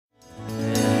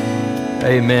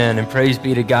Amen, and praise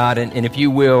be to God. And if you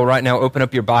will, right now, open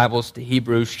up your Bibles to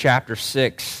Hebrews chapter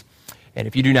 6. And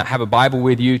if you do not have a Bible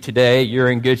with you today, you're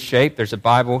in good shape. There's a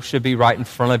Bible, should be right in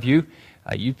front of you.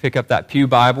 You pick up that pew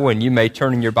Bible, and you may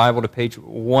turn in your Bible to page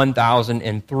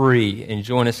 1003 and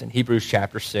join us in Hebrews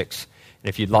chapter 6. And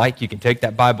if you'd like, you can take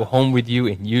that Bible home with you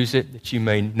and use it, that you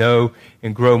may know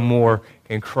and grow more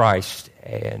in Christ.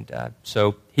 And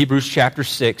so Hebrews chapter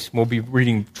 6, we'll be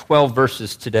reading 12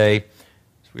 verses today.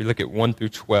 We look at 1 through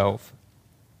 12.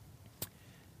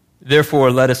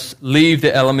 Therefore, let us leave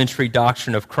the elementary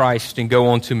doctrine of Christ and go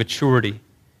on to maturity,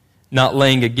 not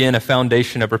laying again a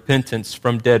foundation of repentance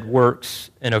from dead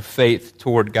works and of faith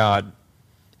toward God,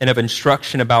 and of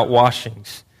instruction about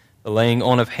washings, the laying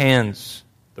on of hands,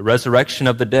 the resurrection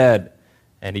of the dead,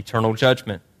 and eternal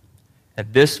judgment.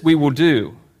 And this we will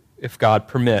do if God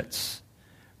permits.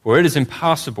 For it is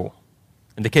impossible,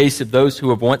 in the case of those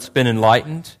who have once been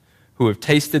enlightened, who have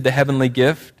tasted the heavenly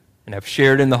gift and have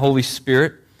shared in the Holy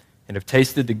Spirit and have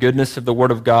tasted the goodness of the Word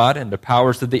of God and the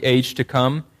powers of the age to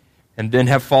come, and then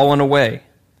have fallen away,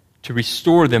 to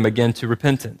restore them again to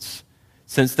repentance,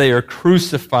 since they are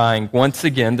crucifying once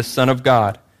again the Son of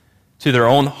God to their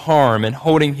own harm and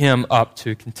holding him up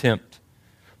to contempt.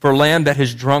 For land that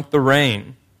has drunk the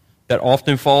rain that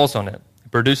often falls on it,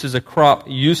 produces a crop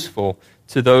useful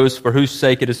to those for whose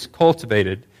sake it is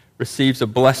cultivated, receives a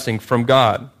blessing from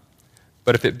God.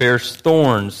 But if it bears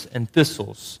thorns and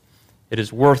thistles, it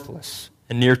is worthless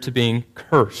and near to being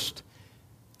cursed,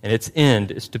 and its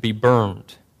end is to be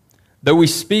burned. Though we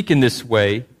speak in this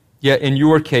way, yet in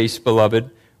your case, beloved,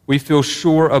 we feel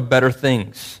sure of better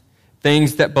things,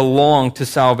 things that belong to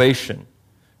salvation.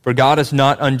 For God is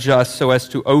not unjust so as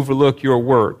to overlook your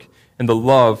work and the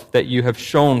love that you have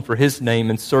shown for his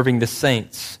name in serving the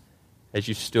saints, as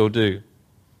you still do.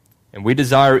 And we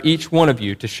desire each one of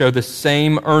you to show the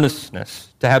same earnestness,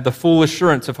 to have the full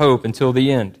assurance of hope until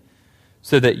the end,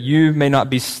 so that you may not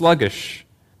be sluggish,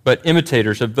 but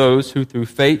imitators of those who through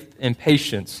faith and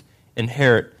patience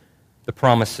inherit the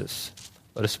promises.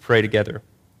 Let us pray together.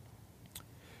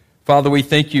 Father, we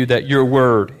thank you that your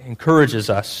word encourages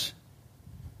us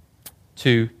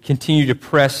to continue to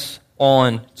press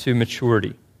on to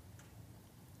maturity.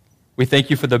 We thank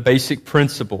you for the basic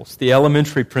principles, the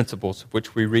elementary principles of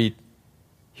which we read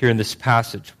here in this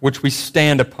passage, which we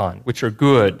stand upon, which are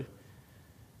good,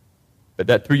 but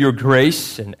that through your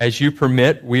grace and as you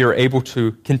permit, we are able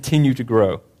to continue to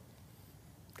grow.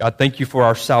 God, thank you for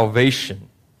our salvation.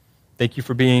 Thank you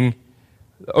for being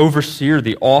the overseer,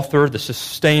 the author, the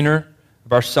sustainer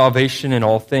of our salvation in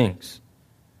all things.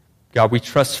 God, we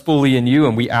trust fully in you,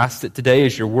 and we ask that today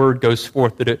as your word goes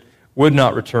forth, that it would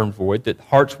not return void, that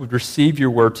hearts would receive your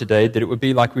word today, that it would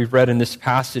be like we've read in this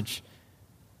passage,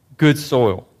 good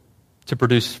soil to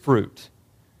produce fruit.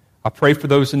 I pray for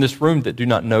those in this room that do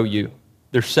not know you.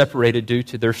 They're separated due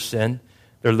to their sin.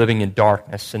 They're living in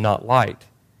darkness and not light.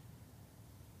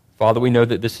 Father, we know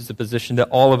that this is a position that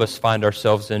all of us find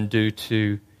ourselves in due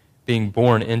to being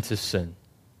born into sin.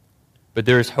 But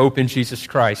there is hope in Jesus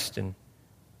Christ, and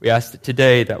we ask that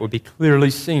today that would be clearly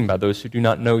seen by those who do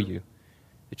not know you,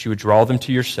 that you would draw them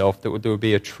to yourself, that there would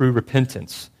be a true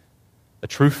repentance, a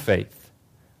true faith,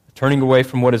 a turning away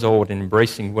from what is old and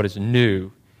embracing what is new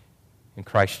in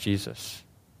Christ Jesus.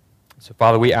 So,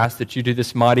 Father, we ask that you do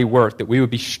this mighty work, that we would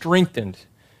be strengthened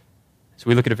as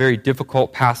we look at a very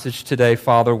difficult passage today,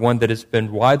 Father, one that has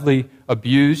been widely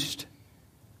abused,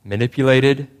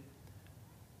 manipulated.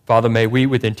 Father, may we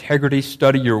with integrity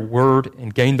study your word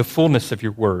and gain the fullness of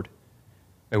your word.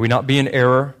 May we not be in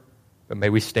error, but may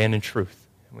we stand in truth.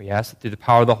 And we ask that through the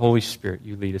power of the Holy Spirit,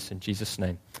 you lead us in Jesus'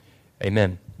 name.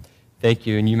 Amen. Thank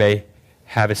you, and you may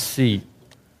have a seat.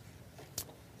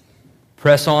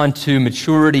 Press on to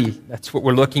maturity. That's what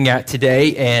we're looking at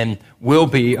today and will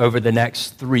be over the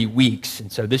next 3 weeks.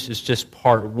 And so this is just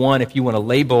part one, if you want to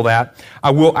label that.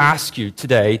 I will ask you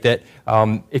today that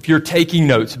if you're taking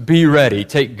notes, be ready.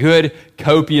 Take good,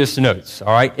 copious notes,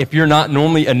 all right? If you're not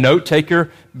normally a note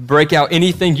taker, break out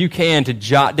anything you can to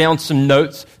jot down some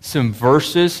notes, some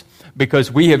verses,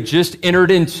 because we have just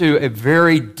entered into a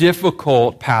very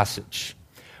difficult passage,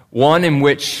 one in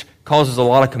which causes a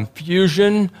lot of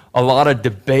confusion, a lot of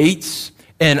debates,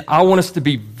 and I want us to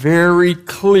be very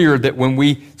clear that when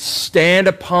we stand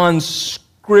upon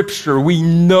Scripture, we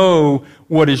know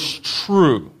what is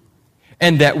true,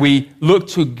 and that we look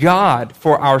to God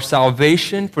for our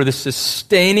salvation, for the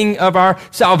sustaining of our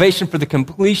salvation, for the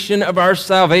completion of our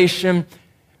salvation,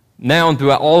 now and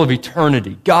throughout all of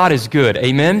eternity. God is good,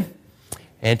 amen?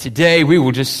 And today we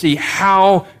will just see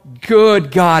how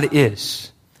good God is.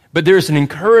 But there's an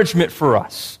encouragement for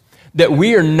us that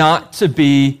we are not to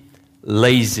be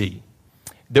lazy.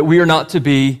 that we are not to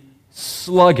be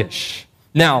sluggish.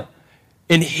 Now,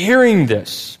 in hearing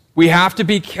this, we have to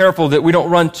be careful that we don't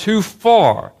run too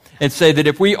far and say that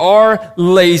if we are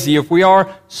lazy, if we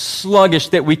are sluggish,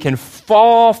 that we can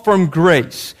fall from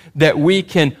grace, that we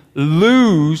can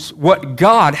lose what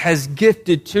God has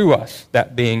gifted to us,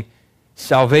 that being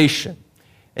salvation.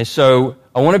 And so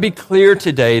I want to be clear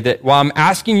today that while I'm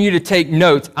asking you to take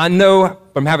notes, I know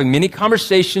from having many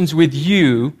conversations with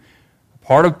you,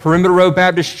 part of Perimeter Road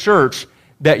Baptist Church,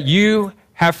 that you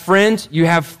have friends, you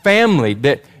have family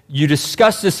that you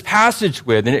discuss this passage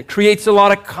with, and it creates a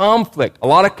lot of conflict, a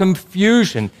lot of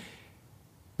confusion,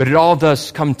 but it all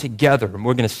does come together, and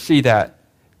we're going to see that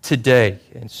today.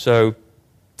 And so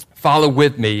follow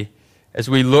with me as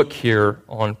we look here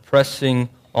on pressing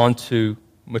onto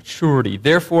maturity.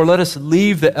 Therefore, let us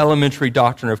leave the elementary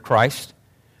doctrine of Christ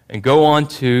and go on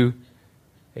to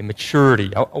a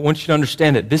maturity. I want you to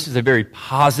understand that this is a very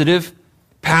positive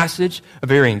passage, a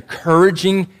very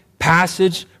encouraging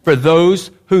passage for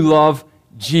those who love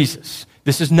Jesus.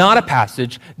 This is not a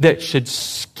passage that should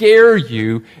scare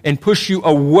you and push you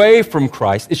away from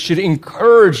Christ. It should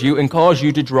encourage you and cause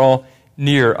you to draw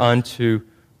near unto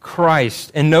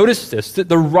Christ. And notice this, that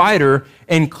the writer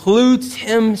includes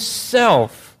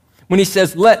himself when he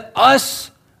says, let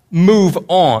us move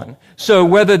on. So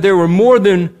whether there were more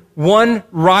than one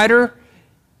writer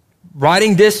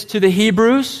writing this to the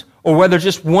Hebrews, or whether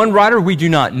just one writer, we do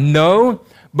not know.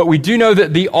 But we do know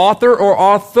that the author or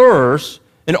authors,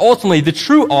 and ultimately the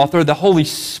true author, the Holy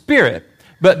Spirit,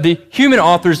 but the human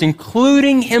authors,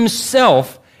 including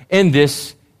himself in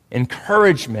this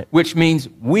encouragement, which means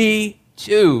we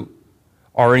too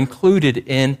are included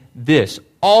in this.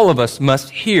 All of us must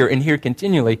hear and hear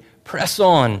continually, press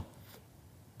on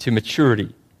to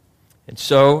maturity. And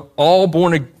so all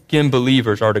born-again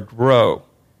believers are to grow.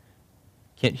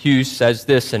 Kent Hughes says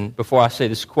this, and before I say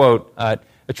this quote, I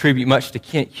attribute much to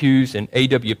Kent Hughes and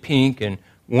A.W. Pink and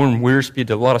Warren Wiersbe. Did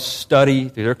a lot of study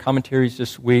through their commentaries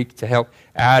this week to help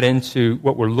add into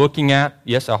what we're looking at.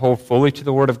 Yes, I hold fully to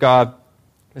the Word of God.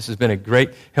 This has been a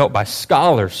great help by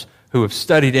scholars who have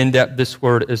studied in depth this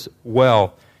Word as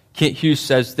well. Kent Hughes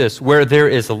says this, where there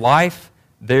is life,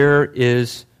 there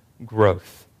is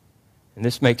growth. And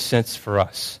this makes sense for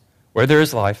us. Where there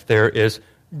is life, there is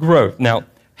growth. Now,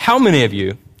 how many of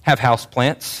you have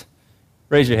houseplants?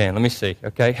 Raise your hand. Let me see.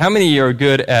 Okay. How many of you are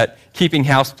good at keeping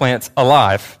houseplants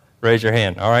alive? Raise your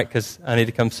hand. All right, because I need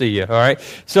to come see you. All right.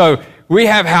 So we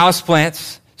have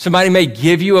houseplants. Somebody may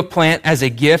give you a plant as a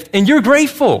gift, and you're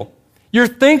grateful. You're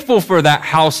thankful for that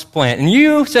house plant. And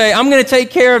you say, I'm going to take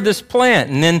care of this plant.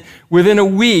 And then within a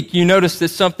week, you notice that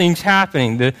something's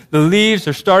happening. The leaves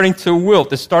are starting to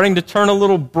wilt. It's starting to turn a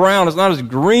little brown. It's not as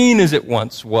green as it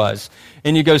once was.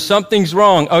 And you go, something's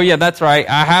wrong. Oh, yeah, that's right.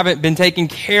 I haven't been taking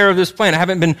care of this plant. I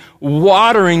haven't been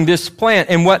watering this plant.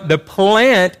 And what the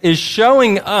plant is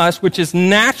showing us, which is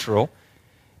natural,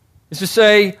 is to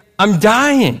say, I'm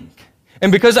dying.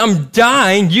 And because I'm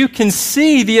dying, you can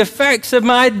see the effects of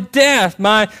my death.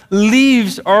 My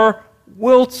leaves are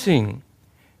wilting.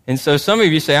 And so some of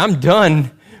you say, I'm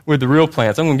done with the real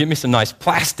plants. I'm going to get me some nice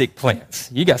plastic plants.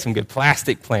 You got some good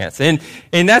plastic plants. And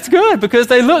that's good because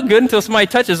they look good until somebody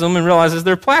touches them and realizes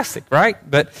they're plastic, right?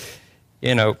 But,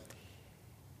 you know,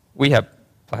 we have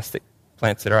plastic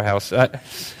plants at our house.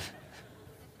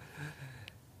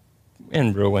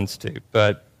 And real ones too.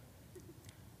 But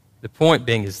the point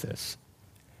being is this.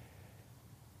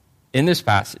 In this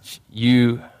passage,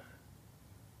 you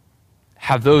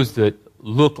have those that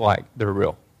look like they're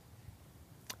real.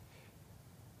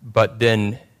 But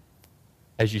then,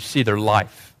 as you see their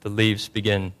life, the leaves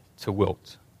begin to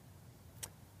wilt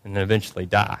and then eventually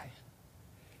die.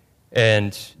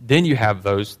 And then you have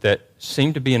those that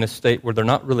seem to be in a state where they're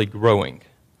not really growing.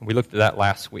 And we looked at that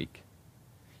last week.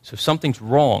 So something's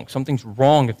wrong. Something's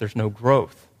wrong if there's no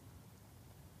growth.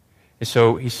 And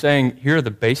so he's saying, here are the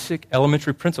basic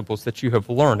elementary principles that you have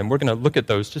learned, and we're going to look at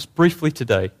those just briefly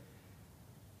today.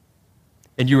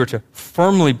 And you are to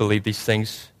firmly believe these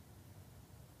things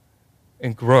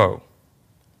and grow.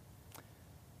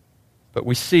 But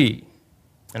we see,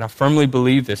 and I firmly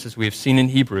believe this as we have seen in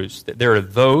Hebrews, that there are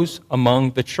those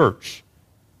among the church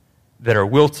that are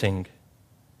wilting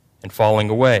and falling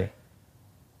away.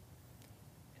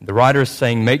 And the writer is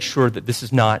saying, make sure that this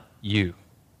is not you.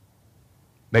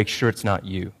 Make sure it's not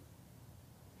you.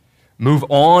 Move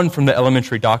on from the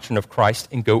elementary doctrine of Christ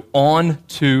and go on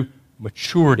to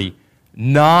maturity,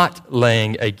 not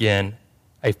laying again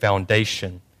a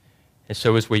foundation. And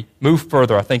so as we move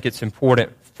further, I think it's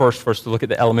important first for us to look at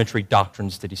the elementary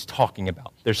doctrines that he's talking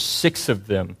about. There's 6 of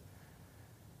them.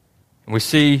 And we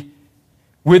see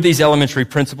with these elementary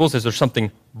principles, is there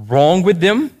something wrong with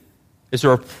them? Is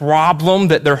there a problem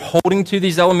that they're holding to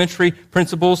these elementary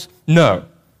principles? No.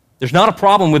 There's not a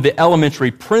problem with the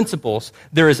elementary principles.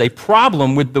 There is a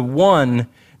problem with the one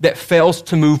that fails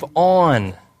to move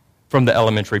on from the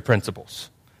elementary principles.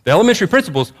 The elementary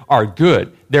principles are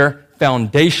good. They're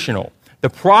foundational. The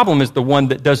problem is the one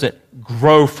that doesn't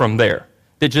grow from there,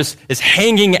 that just is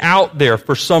hanging out there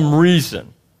for some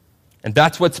reason. And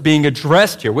that's what's being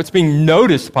addressed here. What's being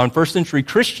noticed upon first century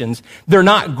Christians, they're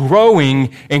not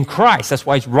growing in Christ. That's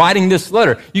why he's writing this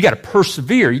letter. You got to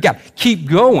persevere. You got to keep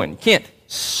going. You can't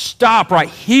stop right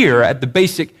here at the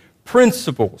basic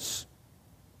principles.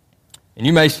 And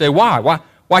you may say, why?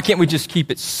 Why can't we just keep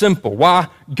it simple? Why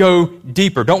go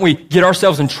deeper? Don't we get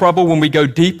ourselves in trouble when we go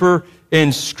deeper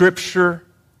in Scripture?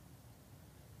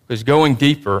 Because going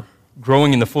deeper,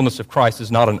 growing in the fullness of Christ is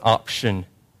not an option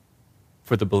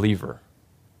for the believer.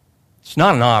 It's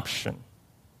not an option.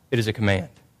 It is a command.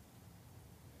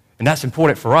 And that's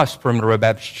important for us, Perimeter Road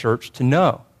Baptist Church, to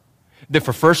know. That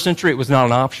for first century, it was not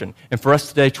an option. And for us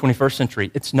today, 21st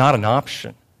century, it's not an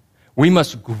option. We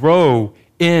must grow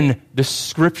in the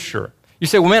Scripture. You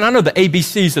say, well, man, I know the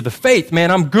ABCs of the faith.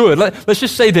 Man, I'm good. Let's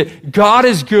just say that God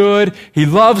is good. He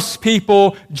loves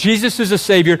people. Jesus is a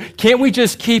Savior. Can't we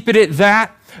just keep it at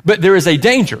that? But there is a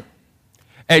danger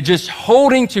at just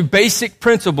holding to basic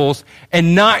principles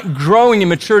and not growing in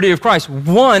maturity of Christ.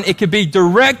 One, it could be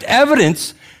direct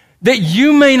evidence that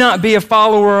you may not be a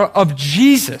follower of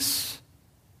Jesus.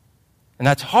 And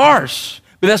that's harsh.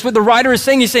 But that's what the writer is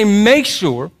saying. He's saying, make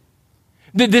sure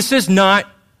that this is not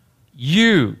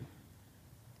you.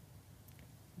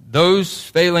 Those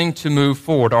failing to move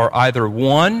forward are either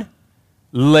one,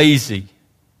 lazy,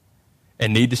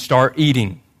 and need to start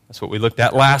eating. That's what we looked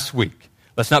at last week.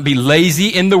 Let's not be lazy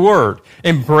in the Word.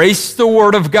 Embrace the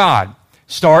Word of God.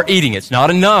 Start eating. It's not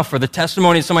enough for the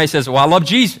testimony that somebody says, well, I love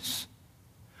Jesus.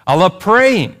 I love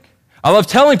praying. I love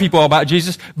telling people about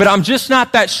Jesus, but I'm just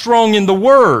not that strong in the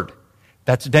Word.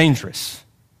 That's dangerous.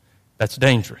 That's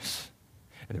dangerous.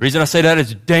 And the reason I say that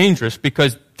is dangerous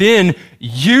because then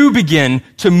you begin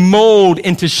to mold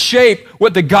and to shape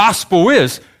what the gospel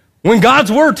is. When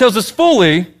God's Word tells us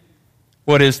fully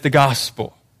what is the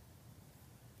gospel.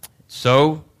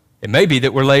 So it may be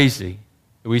that we're lazy.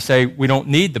 We say we don't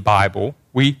need the Bible.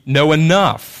 We know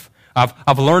enough.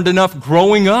 I've learned enough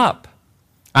growing up.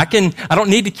 I don't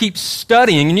need to keep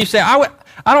studying. And you say, I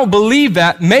don't believe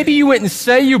that. Maybe you wouldn't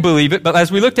say you believe it, but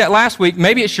as we looked at last week,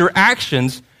 maybe it's your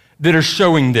actions that are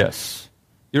showing this.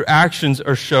 Your actions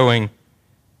are showing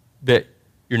that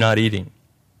you're not eating.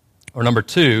 Or number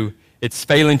two, it's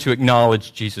failing to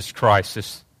acknowledge Jesus Christ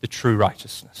as the true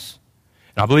righteousness.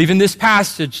 And I believe in this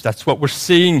passage, that's what we're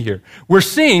seeing here. We're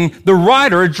seeing the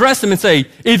writer address them and say,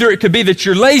 either it could be that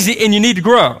you're lazy and you need to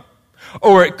grow,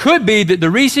 or it could be that the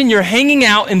reason you're hanging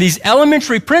out in these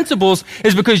elementary principles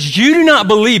is because you do not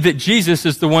believe that Jesus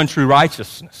is the one true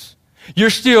righteousness. You're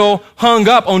still hung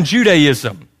up on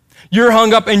Judaism. You're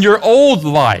hung up in your old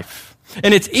life.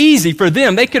 And it's easy for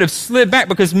them. They could have slid back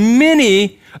because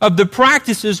many of the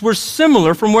practices were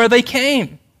similar from where they came.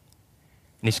 And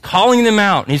he's calling them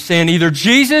out. And he's saying either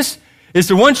Jesus is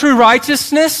the one true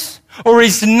righteousness or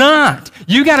he's not.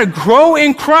 You got to grow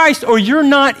in Christ or you're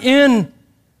not in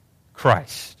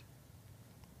Christ.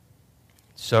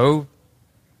 So,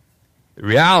 the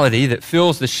reality that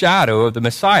fills the shadow of the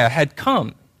Messiah had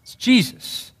come. It's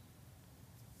Jesus.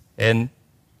 And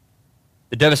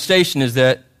the devastation is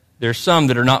that there's some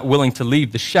that are not willing to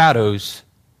leave the shadows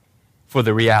for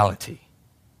the reality,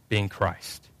 being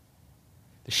Christ.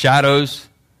 The shadows,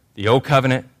 the old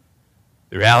covenant,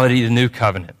 the reality of the new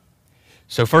covenant.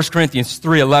 So 1 Corinthians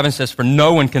 3:11 says, for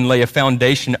no one can lay a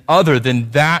foundation other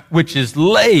than that which is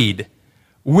laid,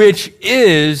 which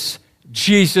is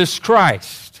Jesus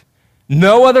Christ.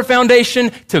 No other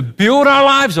foundation to build our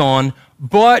lives on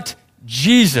but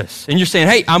Jesus. And you're saying,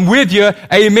 hey, I'm with you.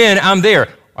 Amen. I'm there.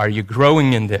 Are you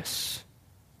growing in this?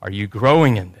 Are you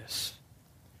growing in this?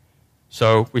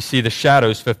 So we see the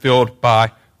shadows fulfilled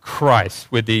by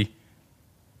Christ with the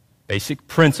basic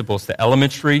principles, the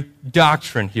elementary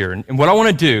doctrine here. And what I want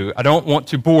to do, I don't want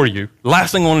to bore you. The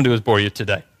last thing I want to do is bore you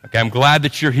today. Okay, I'm glad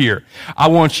that you're here. I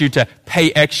want you to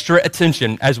pay extra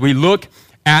attention as we look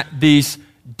at these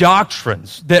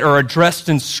doctrines that are addressed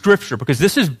in Scripture, because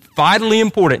this is vitally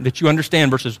important that you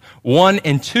understand verses 1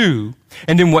 and 2,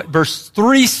 and then what verse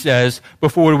 3 says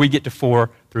before we get to 4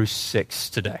 through 6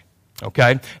 today.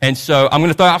 Okay? And so I'm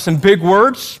going to throw out some big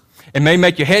words. It may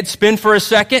make your head spin for a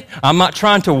second. I'm not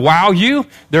trying to wow you.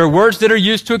 There are words that are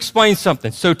used to explain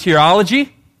something. Soteriology,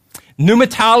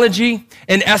 pneumatology,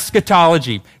 and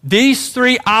eschatology. These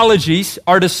three ologies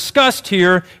are discussed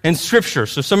here in Scripture.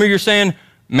 So some of you are saying,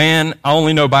 Man, I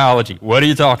only know biology. What are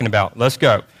you talking about? Let's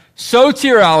go.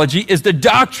 Soteriology is the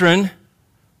doctrine of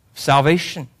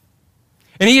salvation.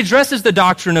 And he addresses the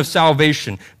doctrine of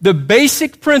salvation. The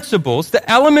basic principles, the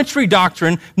elementary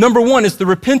doctrine, number one, is the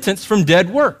repentance from dead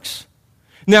works.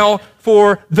 Now,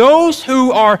 for those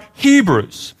who are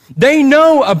Hebrews, they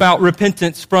know about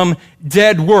repentance from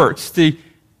dead works, the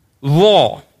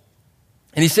law.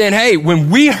 And he's saying, hey, when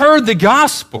we heard the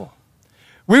gospel,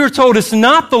 we were told it's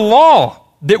not the law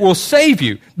that will save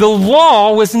you. The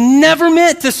law was never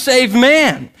meant to save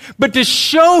man, but to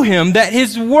show him that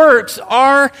his works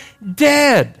are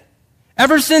dead.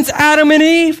 Ever since Adam and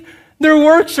Eve, their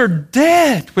works are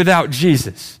dead without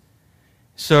Jesus.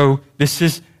 So this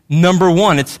is number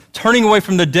one. It's turning away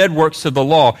from the dead works of the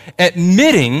law,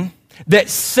 admitting that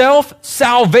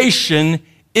self-salvation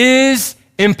is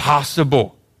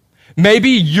impossible. Maybe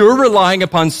you're relying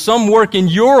upon some work in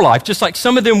your life, just like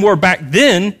some of them were back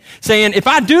then, saying, if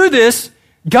I do this,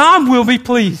 God will be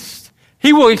pleased.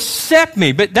 He will accept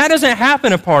me. But that doesn't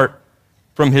happen apart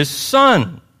from his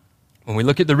Son. When we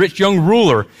look at the rich young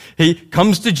ruler, he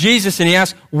comes to Jesus and he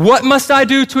asks, what must I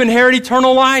do to inherit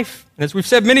eternal life? And as we've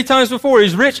said many times before,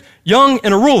 he's rich, young,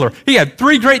 and a ruler. He had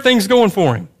three great things going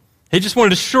for him. He just wanted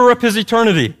to shore up his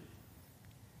eternity.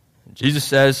 And Jesus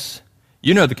says,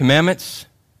 you know the commandments.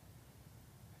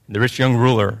 The rich young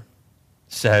ruler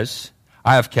says,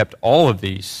 I have kept all of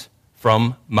these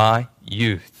from my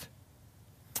youth.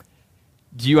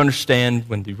 Do you understand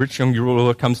when the rich young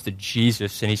ruler comes to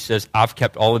Jesus and he says, I've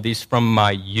kept all of these from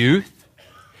my youth?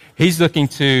 He's looking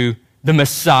to the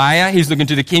Messiah. He's looking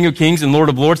to the King of Kings and Lord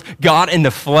of Lords, God in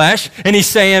the flesh. And he's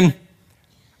saying,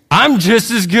 I'm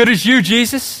just as good as you,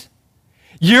 Jesus.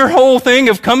 Your whole thing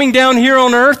of coming down here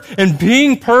on earth and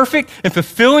being perfect and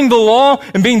fulfilling the law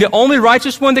and being the only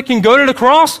righteous one that can go to the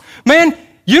cross, man,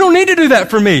 you don't need to do that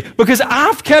for me because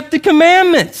I've kept the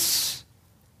commandments.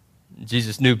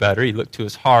 Jesus knew better. He looked to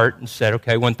his heart and said,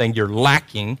 okay, one thing you're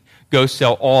lacking, go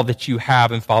sell all that you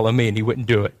have and follow me. And he wouldn't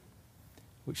do it,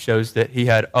 which shows that he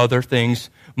had other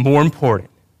things more important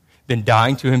than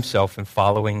dying to himself and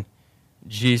following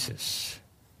Jesus.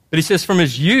 But he says from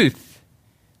his youth,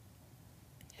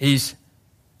 he's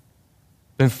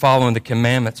been following the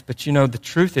commandments. But you know, the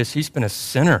truth is he's been a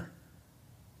sinner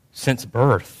since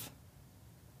birth.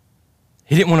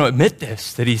 He didn't want to admit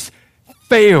this, that he's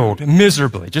failed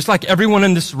miserably, just like everyone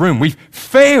in this room. We've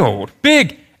failed,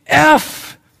 big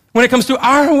F, when it comes to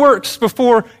our works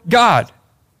before God.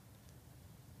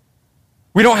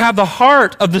 We don't have the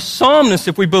heart of the psalmist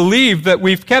if we believe that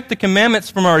we've kept the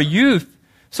commandments from our youth.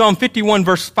 Psalm 51,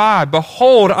 verse 5,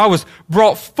 behold, I was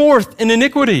brought forth in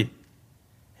iniquity,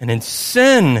 and in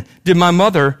sin did my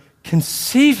mother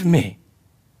conceive me.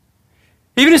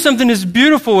 Even if something as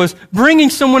beautiful as bringing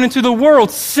someone into the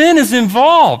world, sin is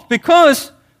involved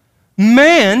because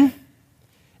man,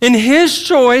 in his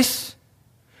choice,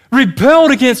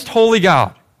 rebelled against holy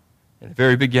God in the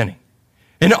very beginning.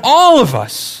 And all of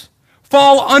us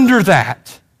fall under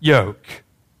that yoke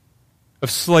of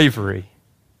slavery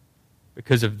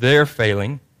because of their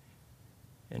failing.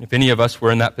 And if any of us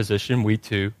were in that position, we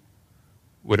too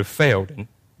would have failed, and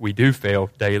we do fail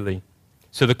daily.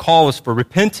 So the call is for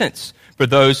repentance for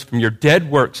those from your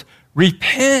dead works.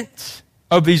 Repent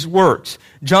of these works.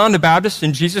 John the Baptist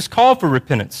and Jesus called for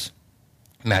repentance.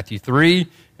 Matthew 3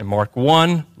 and Mark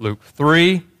 1, Luke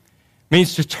 3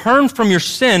 means to turn from your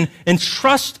sin and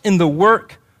trust in the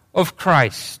work of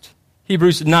Christ.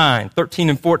 Hebrews 9, 13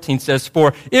 and 14 says,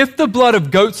 for if the blood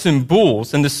of goats and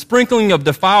bulls and the sprinkling of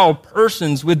defiled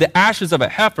persons with the ashes of a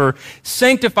heifer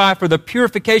sanctify for the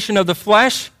purification of the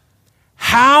flesh,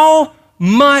 how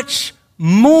much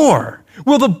more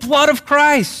will the blood of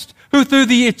Christ, who through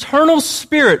the eternal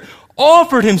Spirit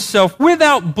offered himself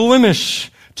without blemish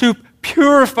to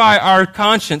purify our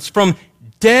conscience from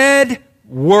dead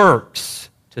works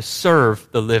to serve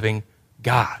the living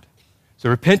God. So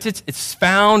repentance is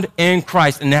found in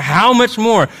Christ. And how much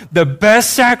more? The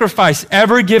best sacrifice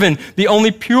ever given, the only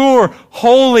pure,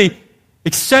 holy,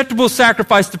 acceptable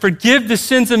sacrifice to forgive the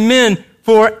sins of men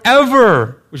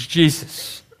forever was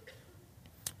Jesus.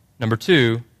 Number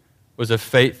 2 was a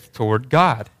faith toward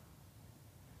God.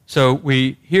 So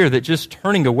we hear that just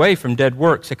turning away from dead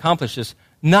works accomplishes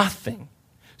nothing.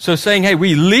 So saying, hey,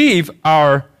 we leave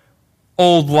our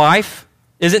old life,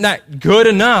 isn't that good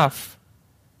enough?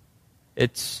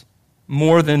 It's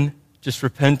more than just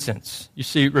repentance. You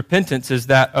see, repentance is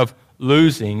that of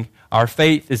losing. Our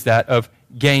faith is that of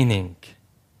gaining.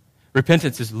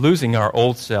 Repentance is losing our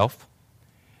old self,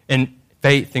 and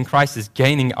faith in Christ is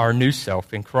gaining our new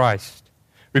self in Christ.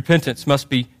 Repentance must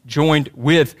be joined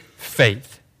with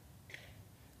faith.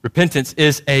 Repentance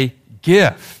is a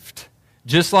gift,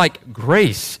 just like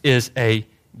grace is a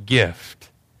gift.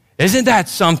 Isn't that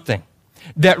something?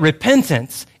 That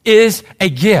repentance is a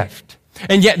gift.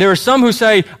 And yet there are some who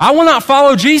say, I will not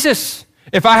follow Jesus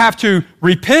if I have to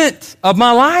repent of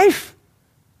my life.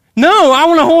 No, I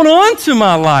want to hold on to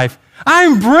my life. I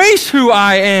embrace who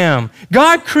I am.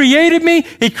 God created me.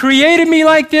 He created me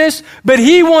like this, but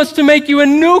He wants to make you a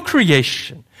new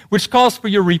creation, which calls for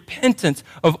your repentance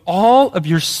of all of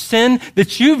your sin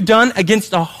that you've done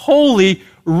against a holy,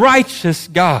 righteous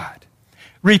God.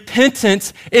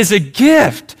 Repentance is a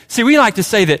gift. See, we like to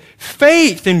say that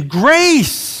faith and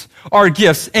grace are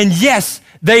gifts, and yes,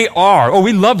 they are. Oh,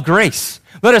 we love grace.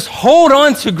 Let us hold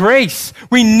on to grace.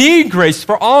 We need grace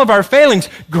for all of our failings.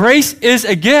 Grace is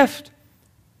a gift.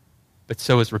 But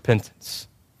so is repentance.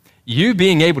 You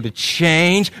being able to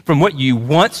change from what you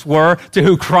once were to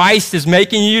who Christ is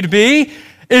making you to be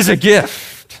is a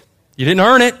gift. You didn't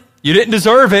earn it. You didn't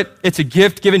deserve it. It's a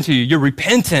gift given to you. Your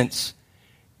repentance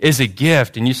is a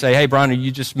gift. And you say, hey, Brian, are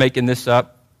you just making this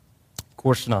up? Of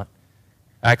course not.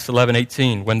 Acts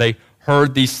 11:18, when they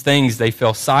heard these things, they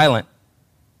fell silent.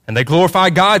 And they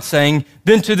glorified God, saying,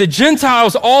 then to the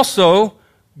Gentiles also,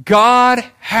 God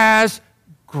has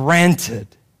granted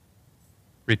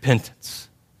repentance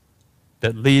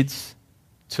that leads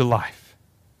to life.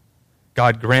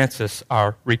 God grants us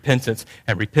our repentance,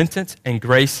 and repentance and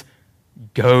grace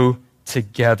go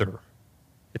together.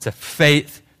 It's a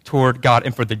faith toward God.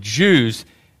 And for the Jews,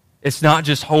 it's not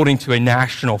just holding to a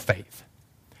national faith.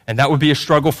 And that would be a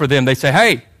struggle for them. They say,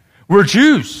 hey, we're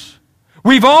Jews.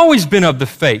 We've always been of the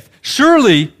faith.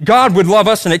 Surely God would love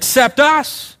us and accept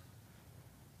us.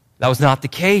 That was not the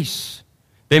case.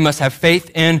 They must have faith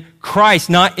in Christ,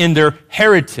 not in their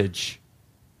heritage.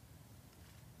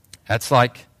 That's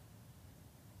like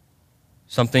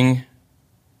something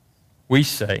we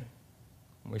say.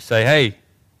 We say, hey,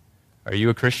 are you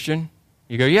a Christian?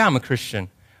 You go, yeah, I'm a Christian.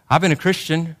 I've been a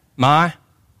Christian my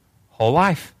whole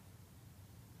life.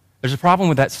 There's a problem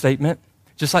with that statement,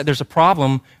 just like there's a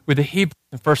problem with the Hebrews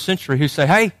in the first century who say,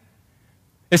 hey,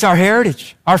 it's our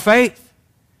heritage, our faith.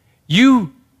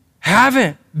 You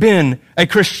haven't been a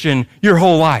Christian your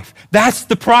whole life. That's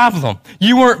the problem.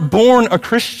 You weren't born a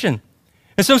Christian.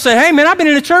 And some say, hey, man, I've been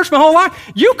in a church my whole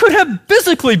life. You could have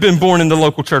physically been born in the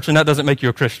local church, and that doesn't make you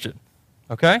a Christian.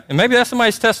 Okay? And maybe that's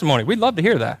somebody's testimony. We'd love to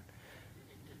hear that.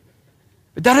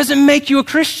 But that doesn't make you a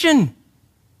Christian.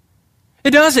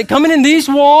 It doesn't. Coming in these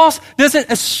walls doesn't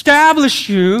establish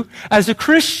you as a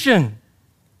Christian.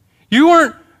 You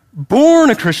weren't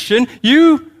born a Christian.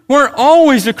 You weren't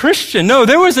always a Christian. No,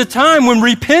 there was a time when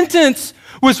repentance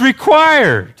was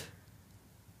required.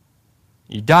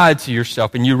 You died to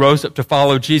yourself and you rose up to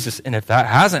follow Jesus. And if that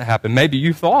hasn't happened, maybe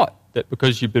you thought that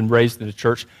because you've been raised in the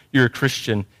church, you're a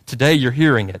Christian. Today you're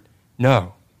hearing it.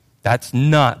 No, that's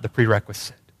not the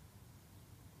prerequisite.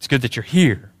 It's good that you're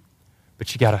here,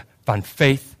 but you got to find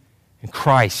faith in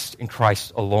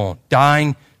Christ alone.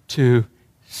 Dying to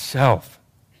self.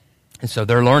 And so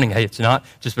they're learning, hey, it's not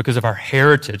just because of our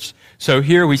heritage. So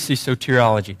here we see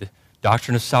soteriology, the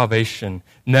doctrine of salvation.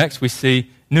 Next we see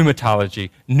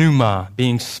pneumatology. Pneuma,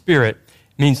 being spirit,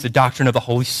 means the doctrine of the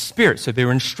Holy Spirit. So they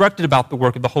were instructed about the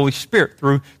work of the Holy Spirit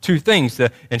through two things,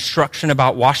 the instruction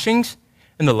about washings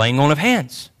and the laying on of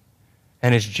hands.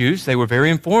 And as Jews, they were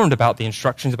very informed about the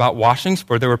instructions about washings,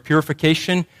 for there were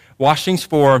purification washings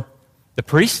for the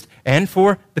priest and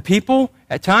for the people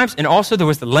at times. And also there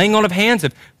was the laying on of hands,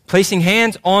 of placing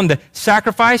hands on the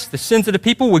sacrifice. The sins of the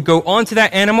people would go onto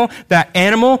that animal. That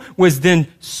animal was then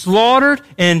slaughtered,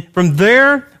 and from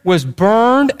there was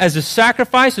burned as a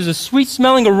sacrifice, as a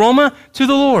sweet-smelling aroma to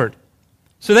the Lord.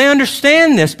 So they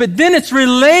understand this, but then it's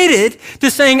related to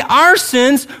saying our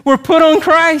sins were put on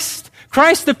Christ.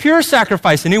 Christ, the pure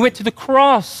sacrifice, and He went to the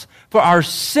cross for our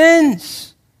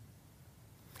sins.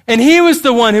 And He was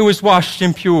the one who was washed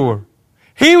and pure.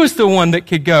 He was the one that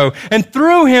could go. And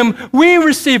through Him, we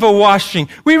receive a washing.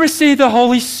 We receive the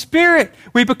Holy Spirit.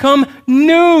 We become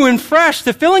new and fresh.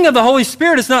 The filling of the Holy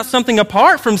Spirit is not something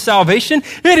apart from salvation.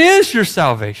 It is your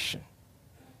salvation.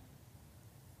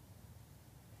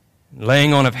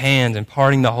 Laying on of hands,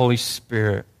 imparting the Holy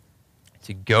Spirit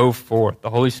to go forth. The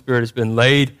Holy Spirit has been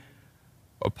laid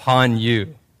upon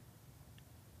you.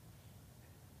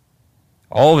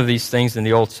 All of these things in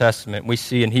the Old Testament we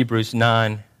see in Hebrews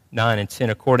 9 and 10.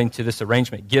 According to this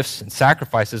arrangement, gifts and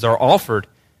sacrifices are offered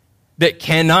that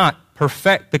cannot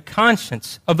perfect the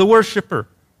conscience of the worshiper,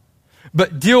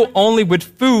 but deal only with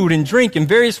food and drink and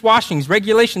various washings,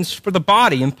 regulations for the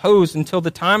body imposed until the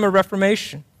time of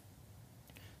Reformation.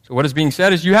 So what is being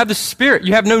said is you have the Spirit.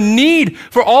 You have no need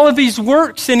for all of these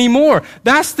works anymore.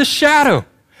 That's the shadow.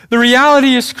 The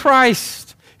reality is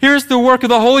Christ. Here's the work of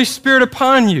the Holy Spirit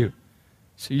upon you.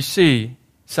 So you see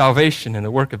salvation and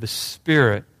the work of the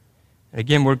Spirit. And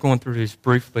again, we're going through these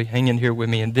briefly. Hang in here with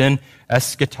me. And then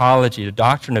eschatology, the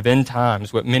doctrine of end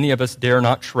times, what many of us dare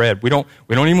not tread. We don't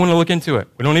even want to look into it.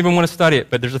 We don't even want to study it.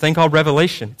 But there's a thing called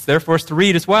Revelation. It's there for us to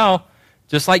read as well.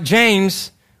 Just like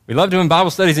James. We love doing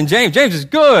Bible studies in James. James is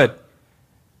good.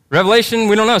 Revelation,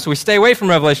 we don't know, so we stay away from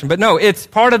Revelation. But no, it's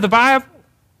part of the Bible.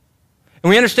 And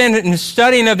we understand that in the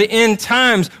studying of the end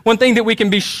times, one thing that we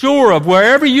can be sure of,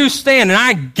 wherever you stand, and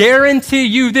I guarantee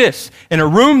you this, in a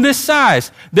room this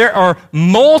size, there are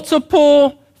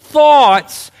multiple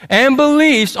thoughts and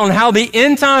beliefs on how the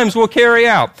end times will carry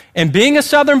out. And being a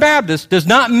Southern Baptist does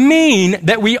not mean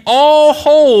that we all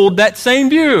hold that same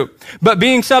view. But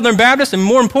being Southern Baptist, and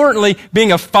more importantly,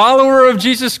 being a follower of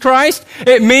Jesus Christ,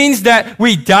 it means that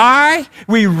we die,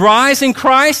 we rise in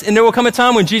Christ, and there will come a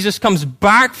time when Jesus comes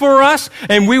back for us,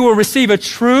 and we will receive a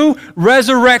true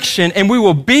resurrection, and we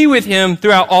will be with Him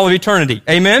throughout all of eternity.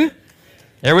 Amen?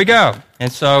 There we go.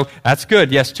 And so that's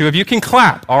good. Yes, 2 of you can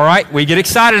clap. All right, we get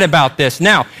excited about this.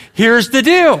 Now, here's the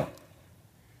deal.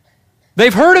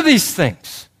 They've heard of these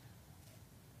things.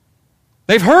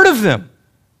 They've heard of them.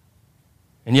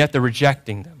 And yet they're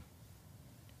rejecting them.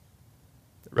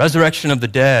 The resurrection of the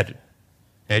dead,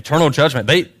 eternal judgment.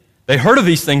 They heard of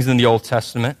these things in the Old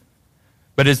Testament,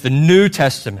 but it's the New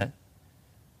Testament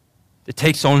that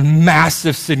takes on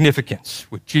massive significance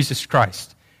with Jesus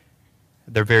Christ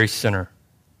at their very center.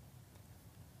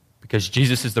 Because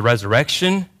Jesus is the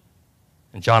resurrection.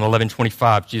 In John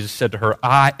 11:25, Jesus said to her,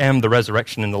 I am the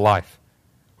resurrection and the life.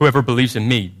 Whoever believes in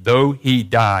me, though he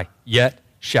die, yet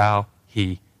shall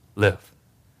he live.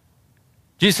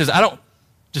 Jesus says, I don't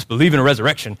just believe in a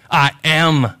resurrection. I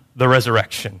am the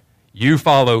resurrection. You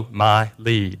follow my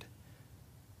lead.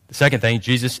 The second thing,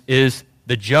 Jesus is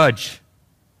the judge,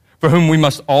 for whom we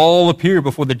must all appear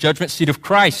before the judgment seat of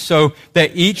Christ, so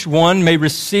that each one may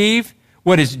receive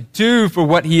what is due for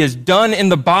what he has done in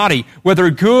the body,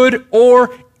 whether good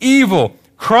or evil.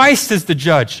 Christ is the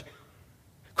judge.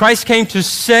 Christ came to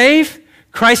save.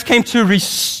 Christ came to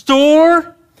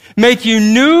restore, make you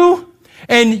new,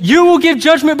 and you will give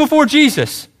judgment before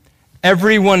Jesus.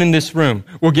 Everyone in this room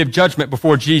will give judgment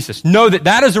before Jesus. Know that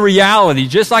that is a reality,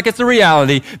 just like it's a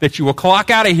reality that you will clock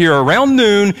out of here around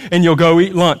noon and you'll go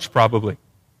eat lunch probably.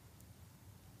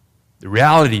 The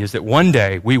reality is that one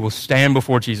day we will stand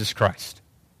before Jesus Christ.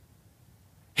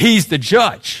 He's the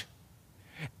judge.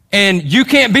 And you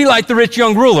can't be like the rich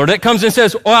young ruler that comes and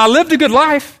says, well, I lived a good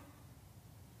life.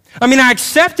 I mean, I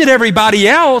accepted everybody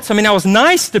else. I mean, I was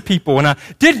nice to people and I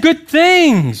did good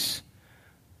things.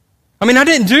 I mean, I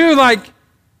didn't do like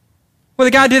what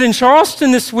the guy did in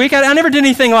Charleston this week. I never did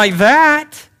anything like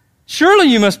that. Surely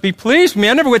you must be pleased with me.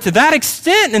 I never went to that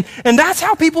extent. And that's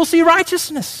how people see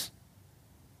righteousness.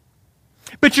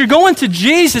 But you're going to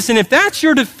Jesus, and if that's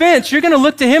your defense, you're going to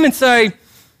look to Him and say,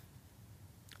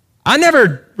 I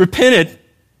never repented,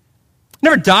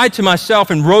 never died to myself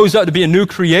and rose up to be a new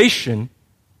creation.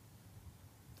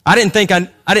 I didn't think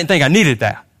I needed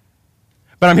that.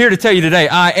 But I'm here to tell you today,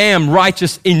 I am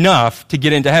righteous enough to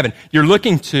get into heaven. You're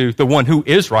looking to the one who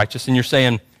is righteous, and you're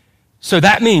saying, so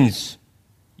that means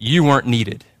you weren't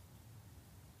needed.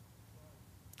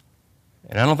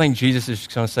 And I don't think Jesus is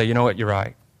going to say, you know what, you're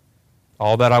right.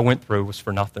 All that I went through was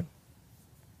for nothing.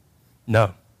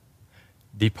 No.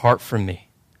 Depart from me.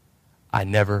 I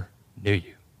never knew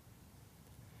you.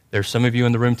 There's some of you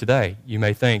in the room today, you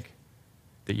may think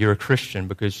that you're a Christian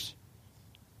because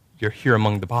you're here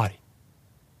among the body.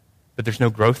 But there's no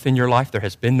growth in your life. There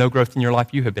has been no growth in your life.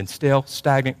 You have been still,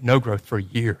 stagnant, no growth for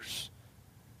years.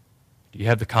 Do you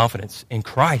have the confidence in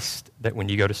Christ that when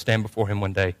you go to stand before Him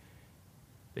one day,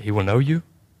 that He will know you?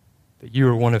 That you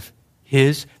are one of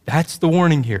His? That's the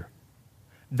warning here.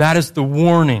 That is the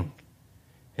warning.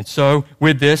 And so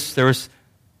with this, there was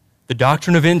the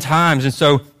doctrine of end times. And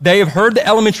so they have heard the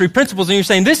elementary principles, and you're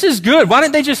saying, this is good. Why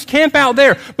don't they just camp out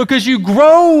there? Because you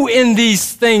grow in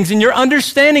these things in your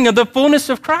understanding of the fullness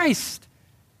of Christ.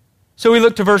 So we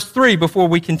look to verse 3 before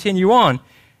we continue on. And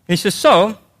he says,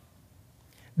 so,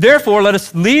 therefore, let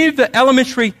us leave the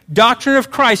elementary doctrine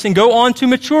of Christ and go on to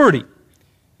maturity.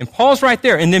 And Paul's right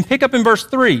there. And then pick up in verse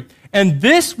 3. And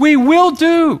this we will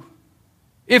do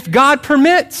if God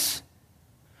permits.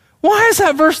 Why is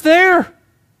that verse there?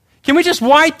 Can we just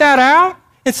wipe that out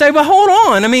and say, well, hold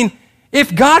on. I mean,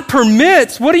 if God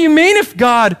permits, what do you mean if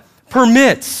God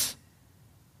permits?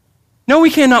 No, we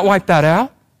cannot wipe that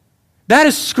out. That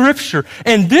is Scripture.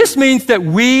 And this means that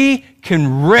we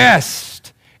can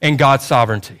rest in God's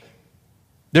sovereignty.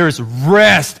 There is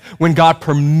rest when God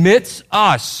permits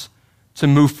us to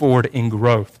move forward in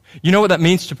growth. You know what that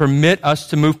means to permit us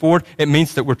to move forward? It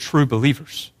means that we're true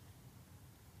believers.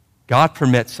 God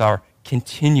permits our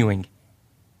continuing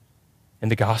in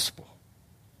the gospel.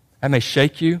 That may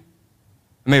shake you.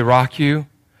 It may rock you.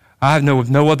 I know of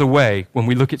no other way when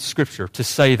we look at Scripture to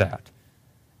say that.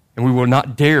 And we will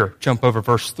not dare jump over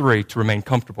verse 3 to remain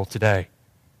comfortable today.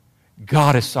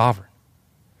 God is sovereign.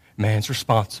 Man's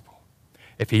responsible.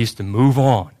 If he's to move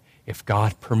on, if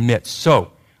God permits.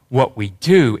 So, what we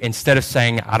do, instead of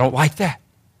saying, I don't like that,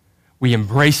 we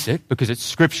embrace it because it's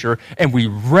Scripture, and we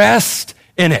rest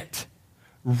in it.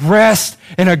 Rest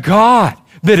in a God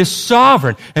that is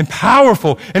sovereign and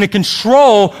powerful and in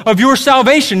control of your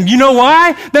salvation. You know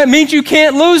why? That means you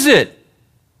can't lose it.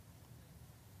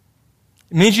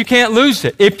 It means you can't lose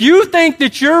it. If you think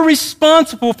that you're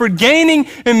responsible for gaining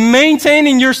and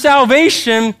maintaining your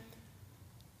salvation,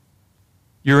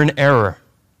 you're in error.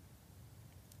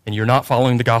 And you're not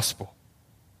following the gospel.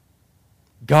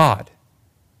 God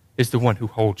is the one who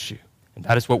holds you. And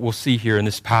that is what we'll see here in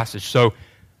this passage. So,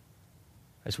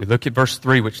 as we look at verse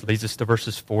 3, which leads us to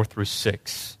verses 4 through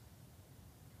 6,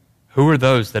 who are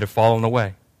those that have fallen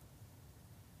away?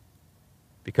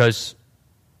 Because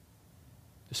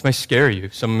this may scare you.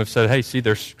 Some have said, hey, see,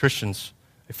 there's Christians.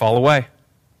 They fall away.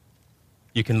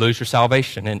 You can lose your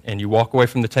salvation, and you walk away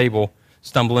from the table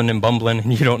stumbling and bumbling,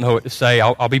 and you don't know what to say.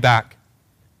 I'll be back.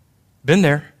 Been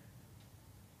there.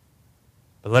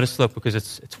 But let us look, because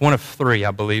it's one of three,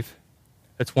 I believe.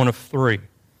 It's one of three.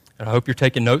 And I hope you're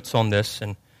taking notes on this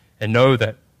and know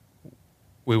that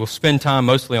we will spend time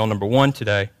mostly on number 1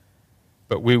 today,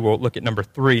 but we will look at number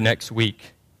 3 next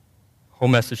week. Whole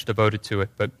message devoted to it.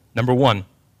 But number 1,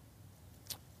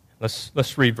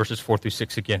 let's read verses 4 through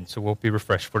 6 again, so we'll be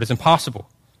refreshed. For it is impossible,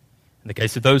 in the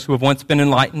case of those who have once been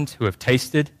enlightened, who have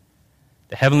tasted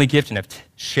the heavenly gift and have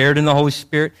shared in the Holy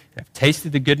Spirit, and have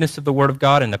tasted the goodness of the Word of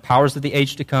God and the powers of the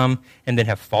age to come, and then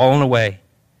have fallen away,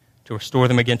 to restore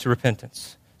them again to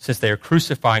repentance, since they are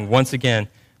crucifying once again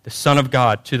the Son of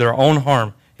God to their own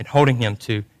harm and holding him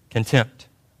to contempt.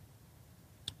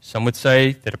 Some would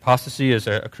say that apostasy is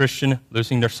a Christian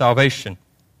losing their salvation.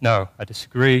 No, I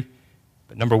disagree.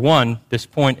 But number 1, this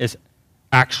point is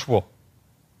actual.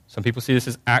 Some people see this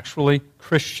as actually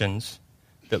Christians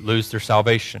that lose their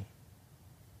salvation.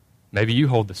 Maybe you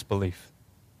hold this belief.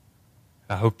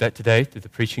 I hope that today, through the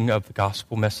preaching of the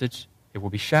gospel message, it will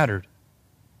be shattered.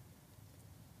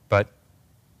 But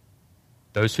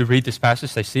those who read this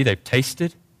passage, they see they've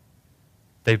tasted,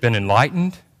 they've been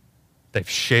enlightened, they've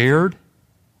shared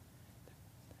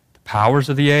the powers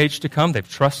of the age to come, they've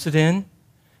trusted in,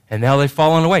 and now they've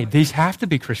fallen away. These have to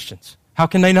be Christians. How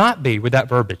can they not be with that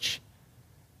verbiage?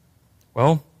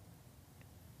 Well,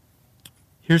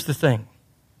 here's the thing.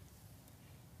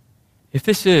 If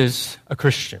this is a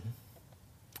Christian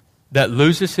that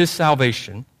loses his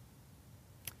salvation,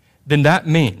 then that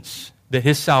means that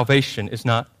his salvation is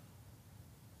not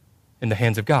in the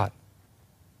hands of God.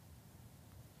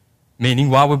 Meaning,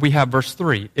 why would we have verse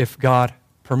 3? If God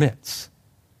permits.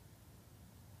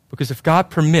 Because if God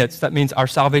permits, that means our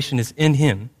salvation is in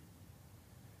him.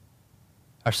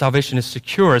 Our salvation is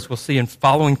secure, as we'll see in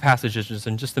following passages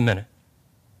in just a minute.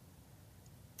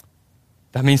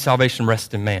 That means salvation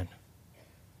rests in man.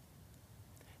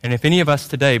 And if any of us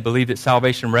today believe that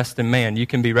salvation rests in man, you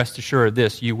can be rest assured of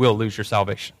this: you will lose your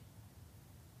salvation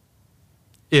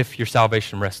if your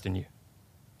salvation rests in you.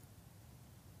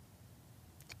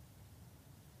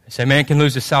 They say man can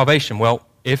lose his salvation. Well,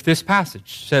 if this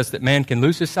passage says that man can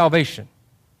lose his salvation,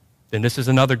 then this is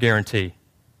another guarantee.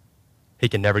 He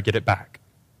can never get it back.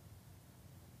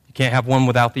 You can't have one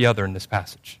without the other in this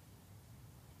passage.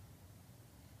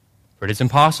 For it is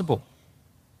impossible,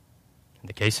 in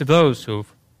the case of those who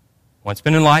have once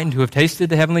been enlightened, who have tasted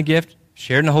the heavenly gift,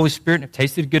 shared in the Holy Spirit, and have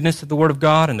tasted the goodness of the Word of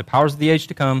God and the powers of the age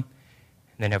to come,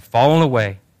 and then have fallen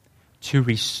away, to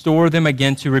restore them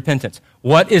again to repentance.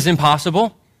 What is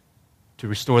impossible? To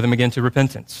restore them again to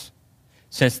repentance,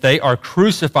 since they are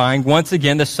crucifying once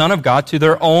again the Son of God to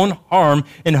their own harm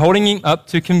and holding him up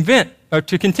to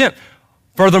contempt.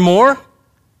 Furthermore,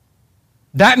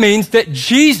 that means that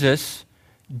Jesus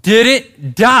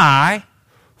didn't die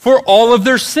for all of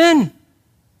their sin.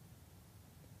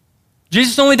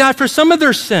 Jesus only died for some of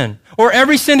their sin, or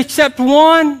every sin except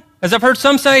one. As I've heard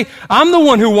some say, I'm the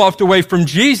one who walked away from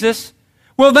Jesus.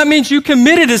 Well, that means you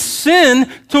committed a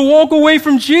sin to walk away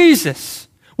from Jesus.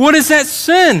 What is that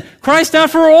sin? Christ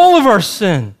died for all of our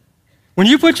sin. When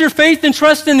you put your faith and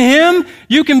trust in him,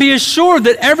 you can be assured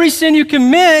that every sin you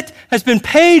commit has been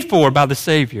paid for by the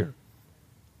Savior.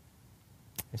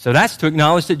 And so that's to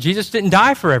acknowledge that Jesus didn't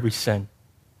die for every sin.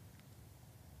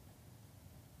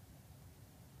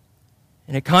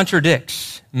 And it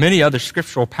contradicts many other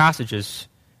scriptural passages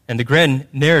and the grand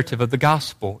narrative of the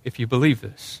gospel if you believe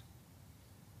this.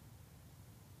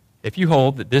 If you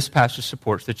hold that this passage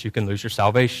supports that you can lose your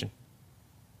salvation.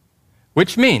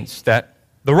 Which means that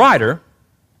the writer,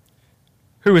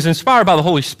 who is inspired by the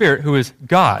Holy Spirit, who is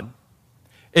God,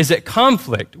 is at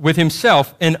conflict with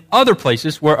himself in other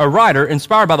places where a writer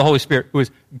inspired by the Holy Spirit, who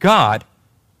is God,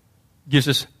 gives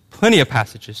us plenty of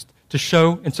passages to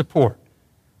show and support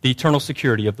the eternal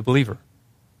security of the believer.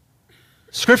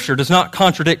 Scripture does not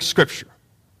contradict Scripture.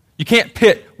 You can't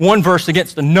pit one verse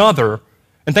against another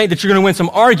and think that you're going to win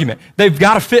some argument. They've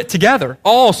got to fit together.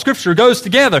 All Scripture goes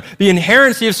together. The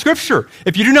inherency of Scripture.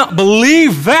 If you do not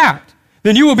believe that,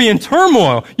 then you will be in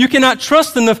turmoil. You cannot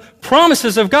trust in the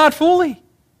promises of God fully.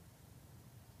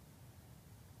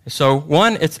 So,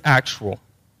 one, it's actual.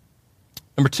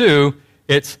 Number two,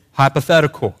 it's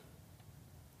hypothetical.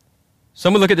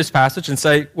 Some would look at this passage and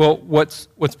say, well, what's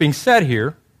being said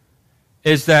here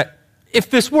is that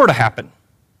if this were to happen,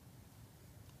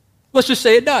 let's just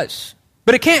say it does,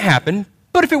 but it can't happen,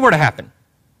 but if it were to happen.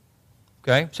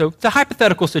 Okay, so it's a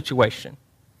hypothetical situation.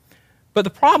 But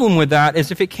the problem with that is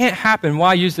if it can't happen,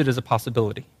 why use it as a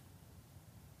possibility?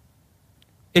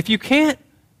 If you can't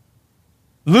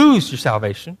lose your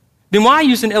salvation, then why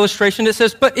use an illustration that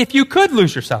says, but if you could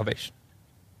lose your salvation?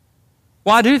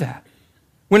 Why do that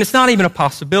when it's not even a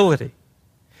possibility?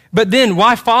 But then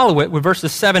why follow it with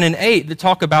verses 7 and 8 that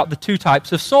talk about the two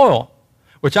types of soil,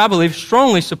 which I believe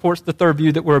strongly supports the third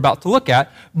view that we're about to look at,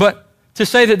 but to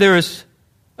say that there is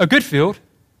a good field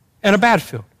and a bad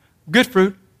field. Good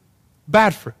fruit,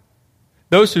 bad fruit.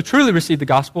 Those who truly received the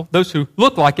gospel, those who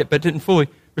look like it but didn't fully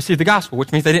receive the gospel,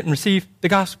 which means they didn't receive the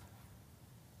gospel.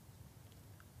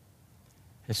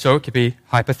 And so it could be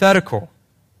hypothetical.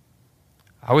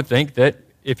 I would think that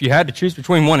if you had to choose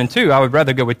between 1 and 2, I would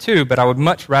rather go with 2, but I would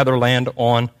much rather land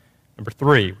on number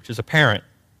 3, which is apparent.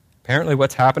 Apparently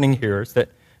what's happening here is that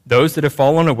those that have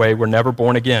fallen away were never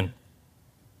born again,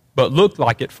 but looked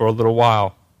like it for a little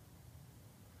while.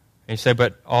 And you say,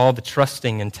 but all the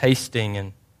trusting and tasting,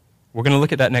 and we're going to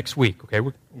look at that next week, okay?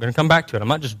 We're going to come back to it. I'm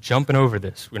not just jumping over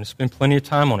this. We're going to spend plenty of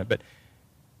time on it, but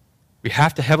we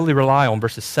have to heavily rely on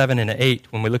verses 7 and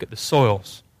 8 when we look at the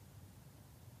soils,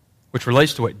 which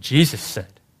relates to what Jesus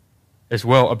said as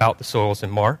well about the soils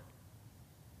in Mark.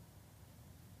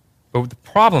 But the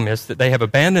problem is that they have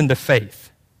abandoned the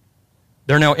faith.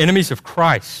 They're now enemies of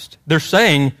Christ. They're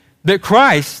saying that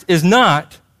Christ is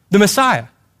not the Messiah,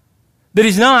 that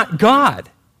he's not God.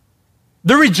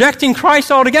 They're rejecting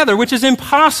Christ altogether, which is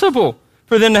impossible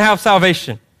for them to have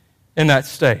salvation in that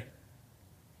state.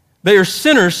 They are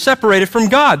sinners separated from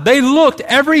God. They looked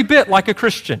every bit like a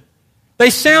Christian. They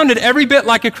sounded every bit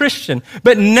like a Christian.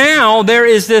 But now there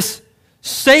is this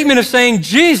statement of saying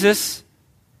Jesus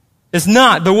is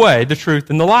not the way, the truth,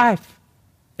 and the life.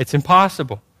 It's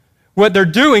impossible. What they're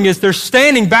doing is they're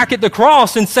standing back at the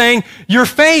cross and saying, you're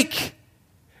fake.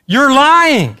 You're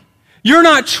lying. You're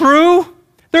not true.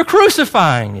 They're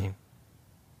crucifying you.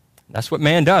 That's what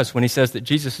man does when he says that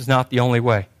Jesus is not the only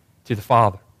way to the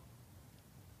Father.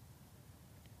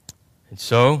 And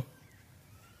so,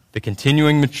 the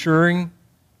continuing maturing,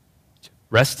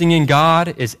 resting in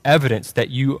God is evidence that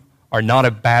you are not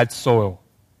a bad soil.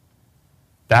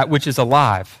 That which is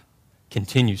alive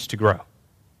continues to grow.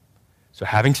 So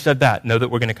having said that, know that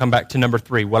we're going to come back to number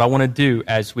 3. What I want to do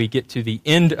as we get to the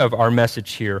end of our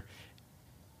message here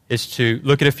is to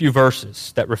look at a few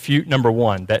verses that refute number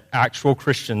 1, that actual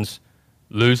Christians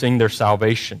losing their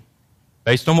salvation.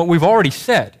 Based on what we've already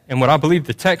said and what I believe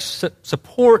the text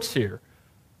supports here.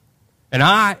 And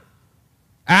I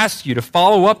ask you to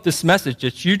follow up this message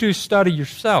that you do study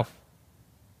yourself,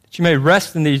 that you may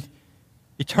rest in the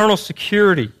eternal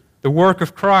security, the work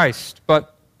of Christ.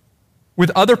 But with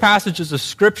other passages of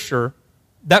Scripture,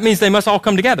 that means they must all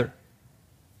come together.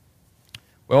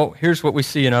 Well, here's what we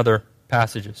see in other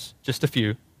passages, just a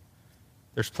few.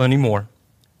 There's plenty more.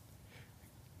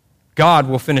 God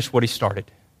will finish what he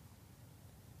started.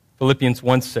 Philippians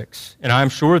 1:6. And I am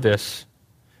sure of this,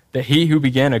 that he who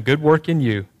began a good work in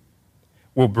you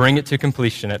will bring it to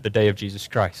completion at the day of Jesus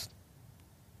Christ.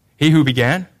 He who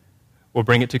began will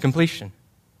bring it to completion.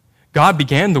 God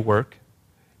began the work.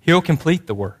 He'll complete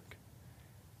the work.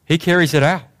 He carries it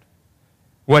out.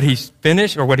 What he's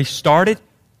finished or what he started,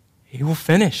 he will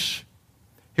finish.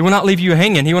 He will not leave you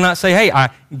hanging. He will not say, hey,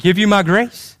 I give you my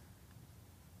grace.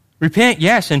 Repent,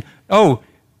 yes, and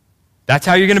that's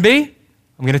how you're going to be?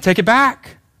 I'm going to take it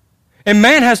back. And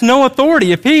man has no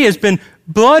authority. If he has been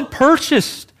blood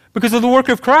purchased because of the work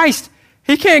of Christ,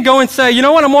 he can't go and say, you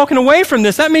know what, I'm walking away from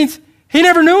this. That means he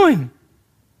never knew him.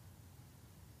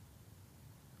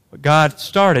 What God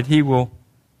started, He will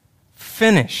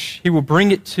finish. He will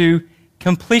bring it to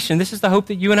completion. This is the hope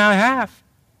that you and I have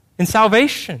in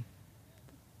salvation.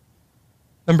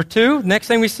 Number two, next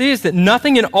thing we see is that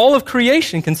nothing in all of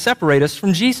creation can separate us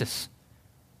from Jesus.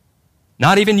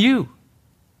 Not even you.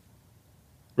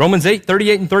 Romans 8,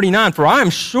 38 and 39, for I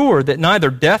am sure that neither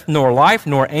death, nor life,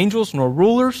 nor angels, nor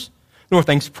rulers, nor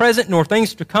things present, nor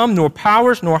things to come, nor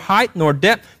powers, nor height, nor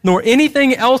depth, nor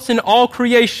anything else in all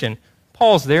creation.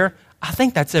 Pause there. I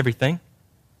think that's everything.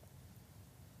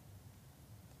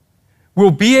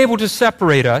 Will be able to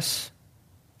separate us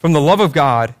from the love of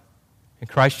God in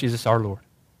Christ Jesus our Lord.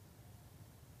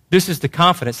 This is the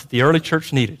confidence that the early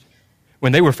church needed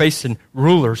when they were facing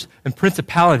rulers and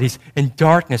principalities and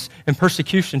darkness and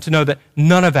persecution, to know that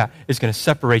none of that is going to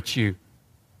separate you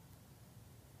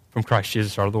from Christ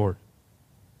Jesus our Lord.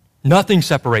 Nothing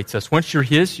separates us. Once you're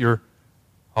His, you're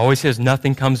always His.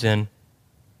 Nothing comes in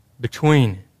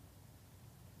between.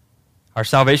 Our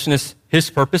salvation is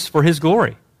His purpose for His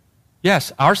glory.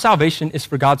 Yes, our salvation is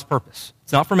for God's purpose.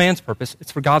 It's not for man's purpose.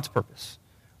 It's for God's purpose.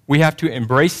 We have to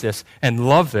embrace this and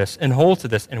love this and hold to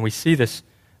this, and we see this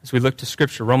as we look to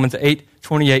Scripture, Romans 8,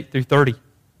 28 through 30.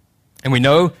 And we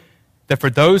know that for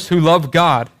those who love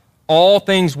God, all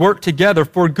things work together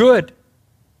for good,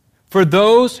 for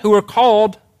those who are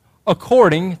called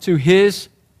according to His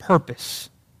purpose.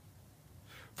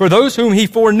 For those whom He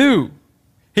foreknew,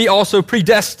 He also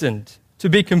predestined to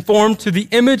be conformed to the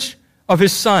image of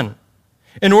His Son,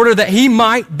 in order that He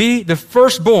might be the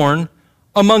firstborn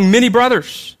among many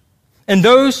brothers. And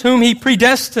those whom He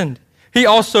predestined, He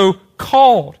also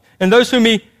called. And those whom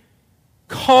He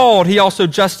called, He also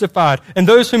justified. And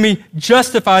those whom He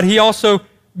justified, He also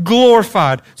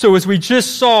glorified. So as we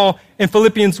just saw in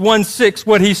Philippians 1:6,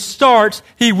 what He starts,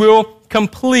 He will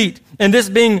complete. And this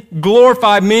being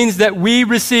glorified means that we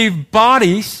receive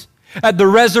bodies at the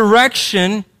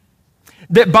resurrection,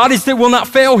 that bodies that will not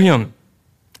fail Him,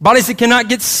 bodies that cannot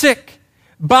get sick,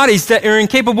 bodies that are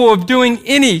incapable of doing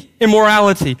any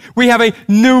immorality. We have a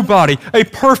new body, a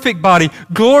perfect body,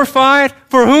 glorified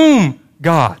for whom?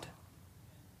 God.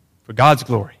 For God's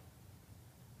glory.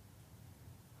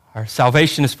 Our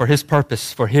salvation is for His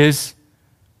purpose, for His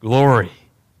glory.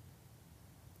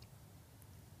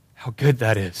 How good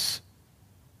that is.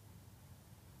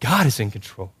 God is in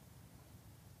control.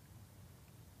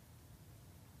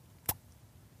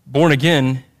 Born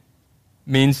again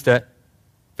means that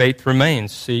faith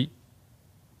remains. See,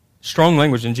 strong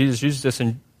language, and Jesus uses this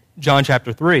in John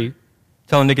chapter 3,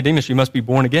 telling Nicodemus, you must be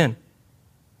born again.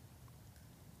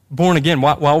 Born again.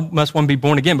 Why must one be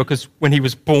born again? Because when he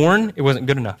was born, it wasn't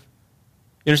good enough.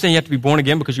 You understand you have to be born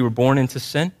again because you were born into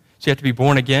sin? So you have to be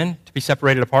born again to be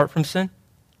separated apart from sin?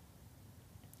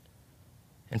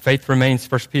 And faith remains,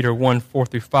 1 Peter 1, 4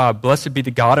 through 5. Blessed be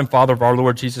the God and Father of our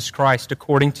Lord Jesus Christ.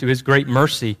 According to His great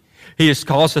mercy, He has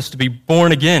caused us to be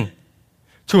born again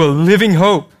to a living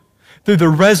hope through the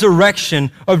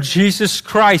resurrection of Jesus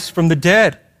Christ from the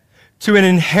dead, to an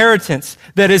inheritance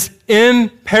that is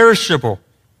imperishable,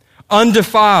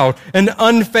 undefiled, and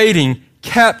unfading,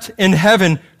 kept in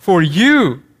heaven for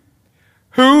you,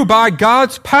 who by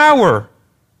God's power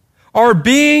are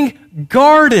being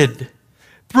guarded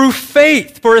through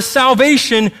faith for a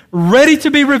salvation ready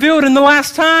to be revealed in the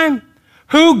last time.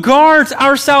 Who guards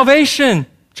our salvation,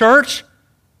 church?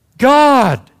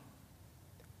 God.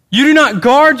 You do not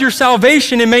guard your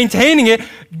salvation in maintaining it.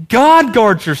 God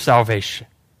guards your salvation.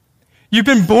 You've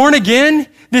been born again.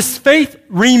 This faith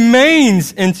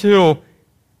remains until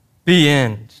the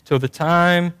end, till the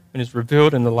time when it's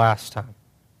revealed in the last time.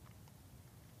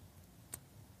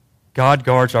 God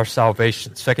guards our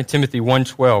salvation. 2 Timothy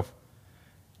 1:12.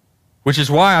 Which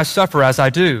is why I suffer as I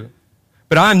do.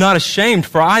 But I am not ashamed,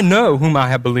 for I know whom I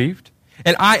have believed,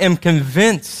 and I am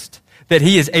convinced that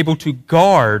He is able to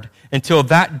guard until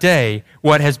that day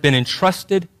what has been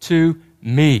entrusted to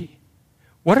me.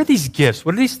 What are these gifts?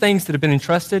 What are these things that have been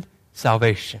entrusted?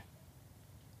 Salvation.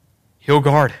 He'll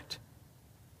guard it.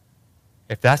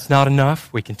 If that's not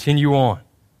enough, we continue on.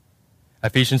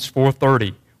 Ephesians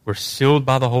 4:30, we're sealed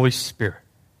by the Holy Spirit.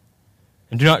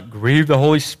 And do not grieve the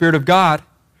Holy Spirit of God,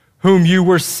 whom you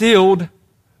were sealed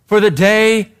for the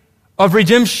day of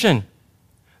redemption.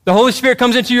 The Holy Spirit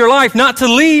comes into your life not to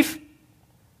leave.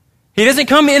 He doesn't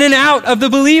come in and out of the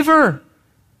believer.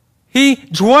 He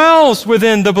dwells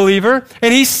within the believer,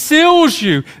 and He seals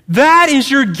you. That is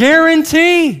your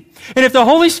guarantee. And if the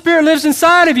Holy Spirit lives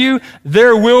inside of you,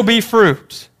 there will be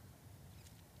fruit.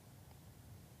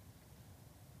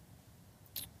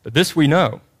 But this we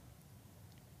know,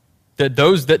 that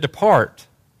those that depart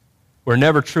were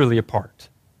never truly apart.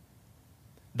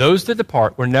 Those that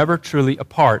depart were never truly a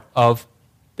part of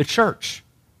the church.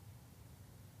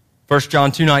 1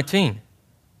 John 2:19.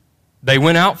 They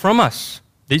went out from us,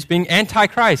 these being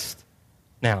Antichrist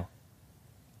now.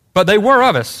 But they were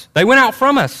of us. They went out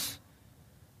from us,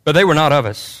 but they were not of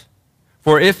us.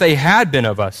 For if they had been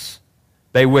of us,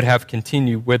 they would have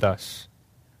continued with us.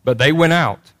 But they went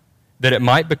out, that it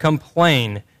might become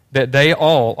plain that they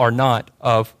all are not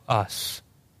of us.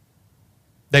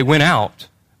 They went out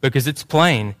because it's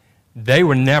plain they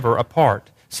were never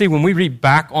apart. See, when we read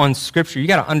back on Scripture, you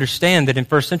got to understand that in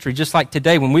first century, just like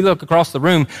today, when we look across the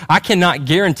room, I cannot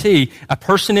guarantee a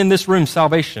person in this room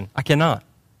salvation. I cannot.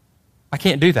 I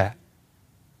can't do that.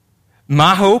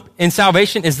 My hope in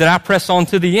salvation is that I press on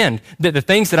to the end, that the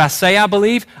things that I say I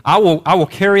believe, I will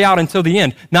carry out until the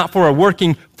end, not for a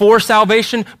working for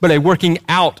salvation, but a working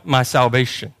out my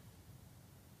salvation.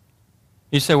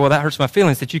 You say, well, that hurts my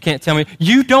feelings that you can't tell me.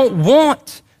 You don't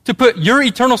want to put your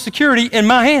eternal security in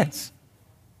my hands.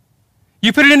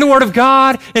 You put it in the Word of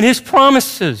God and His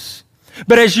promises.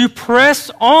 But as you press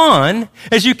on,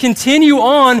 as you continue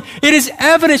on, it is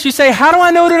evidence. You say, how do I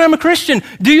know that I'm a Christian?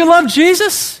 Do you love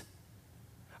Jesus?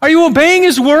 Are you obeying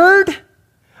His Word?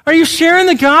 Are you sharing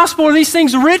the gospel? Are these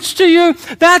things rich to you?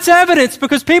 That's evidence,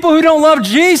 because people who don't love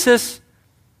Jesus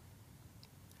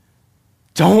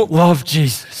don't love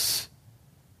Jesus.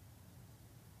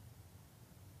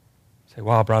 You say,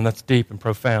 wow, Brian, that's deep and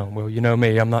profound. Well, you know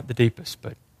me, I'm not the deepest,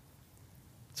 but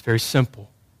it's very simple.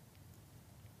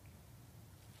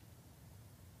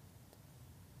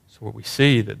 So what we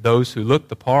see, that those who looked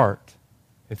the part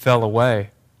and fell away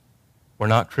were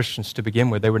not Christians to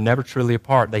begin with. They were never truly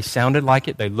apart. They sounded like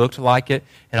it, they looked like it,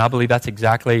 and I believe that's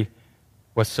exactly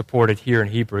what's supported here in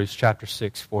Hebrews chapter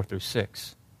 6, 4 through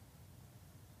 6.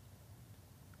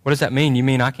 What does that mean? You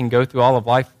mean I can go through all of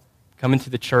life, come into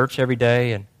the church every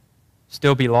day and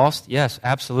still be lost? Yes,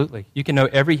 absolutely. You can know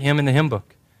every hymn in the hymn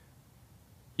book.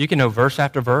 You can know verse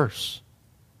after verse.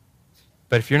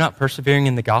 But if you're not persevering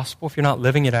in the gospel, if you're not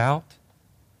living it out,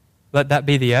 let that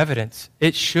be the evidence.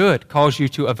 It should cause you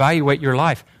to evaluate your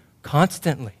life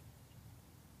constantly.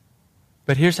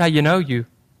 But here's how you know you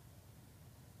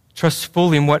trust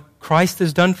fully in what Christ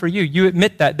has done for you. You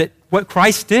admit that what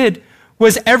Christ did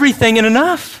was everything and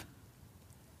enough.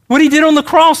 What He did on the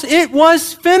cross, it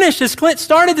was finished. As Clint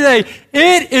started today,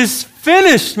 it is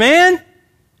finished, man.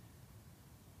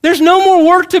 There's no more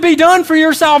work to be done for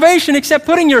your salvation except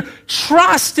putting your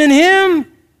trust in Him.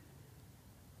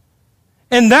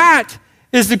 And that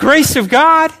is the grace of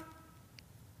God.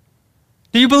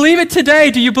 Do you believe it today?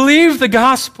 Do you believe the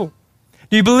gospel?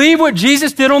 Do you believe what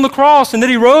Jesus did on the cross and that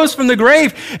He rose from the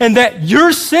grave and that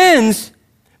your sins,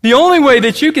 the only way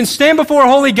that you can stand before a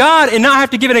holy God and not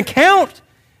have to give an account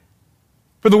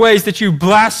for the ways that you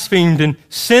blasphemed and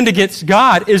sinned against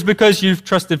God, is because you've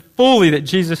trusted fully that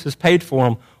Jesus has paid for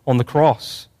them on the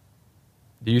cross?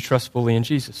 Do you trust fully in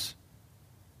Jesus?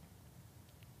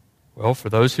 Well, for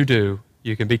those who do,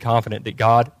 you can be confident that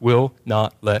God will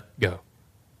not let go.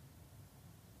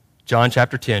 John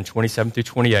chapter 10, 27 through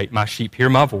 28, my sheep hear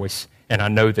my voice, and I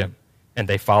know them, and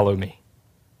they follow me.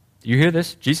 Do you hear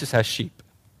this? Jesus has sheep.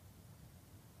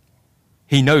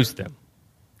 He knows them,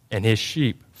 and His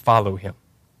sheep follow Him.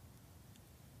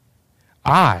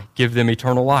 I give them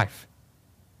eternal life,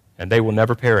 and they will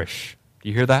never perish. Do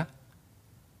you hear that?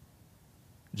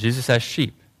 Jesus has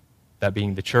sheep, that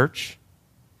being the church.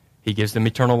 He gives them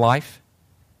eternal life.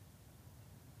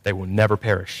 They will never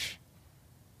perish.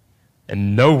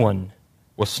 And no one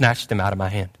will snatch them out of my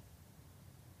hand.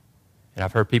 And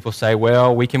I've heard people say,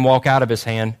 well, we can walk out of His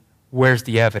hand. Where's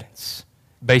the evidence?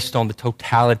 Based on the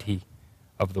totality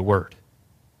of the Word.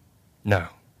 No.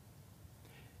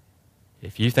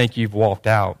 If you think you've walked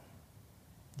out,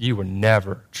 you were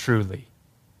never truly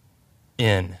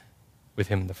in with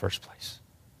Him in the first place.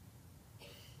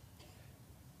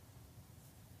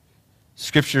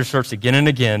 Scripture asserts again and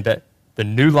again that the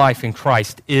new life in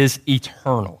Christ is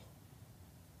eternal.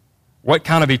 What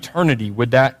kind of eternity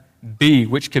would that be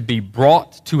which could be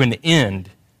brought to an end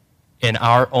in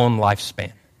our own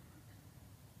lifespan?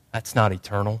 That's not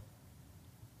eternal.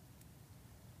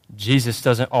 Jesus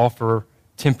doesn't offer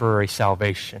temporary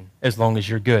salvation as long as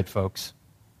you're good, folks.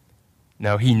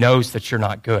 No, He knows that you're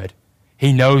not good.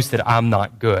 He knows that I'm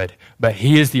not good, but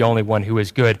He is the only one who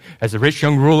is good. As the rich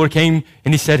young ruler came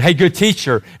and he said, hey, good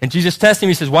teacher, and Jesus tested him,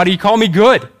 He says, why do you call me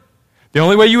good? The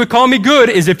only way you would call me good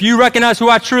is if you recognize who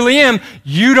I truly am.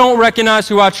 You don't recognize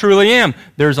who I truly am.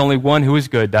 There's only one who is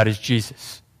good, that is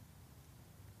Jesus.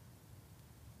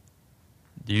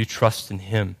 Do you trust in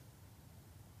Him?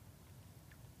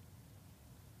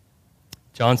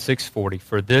 John 6:40,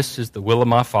 for this is the will of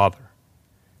my Father,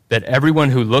 that everyone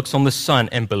who looks on the Son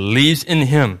and believes in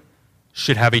Him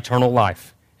should have eternal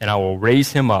life, and I will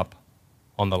raise him up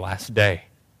on the last day.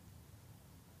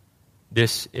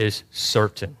 This is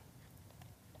certain.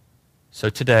 So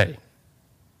today,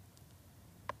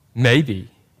 maybe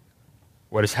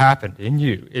what has happened in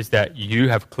you is that you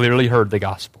have clearly heard the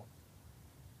gospel,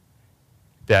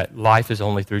 that life is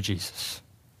only through Jesus.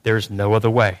 There is no other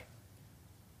way.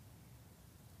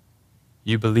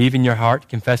 You believe in your heart,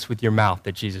 confess with your mouth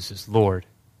that Jesus is Lord.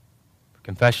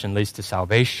 Confession leads to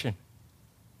salvation.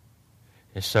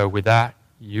 And so with that,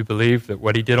 you believe that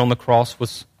what he did on the cross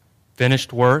was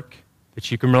finished work, that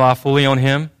you can rely fully on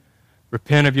him.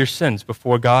 Repent of your sins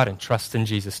before God and trust in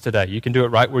Jesus today. You can do it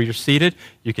right where you're seated.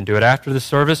 You can do it after the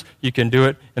service. You can do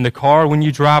it in the car when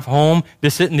you drive home.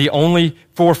 This isn't the only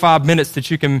 4 or 5 minutes that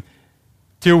you can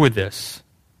deal with this.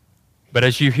 But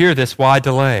as you hear this, why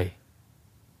delay?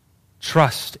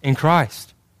 Trust in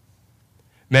Christ.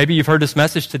 Maybe you've heard this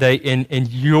message today, and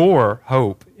your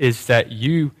hope is that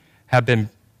you have been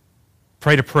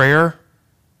prayed a prayer,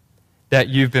 that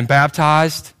you've been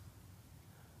baptized,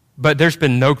 but there's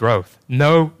been no growth.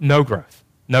 No growth.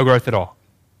 No growth at all.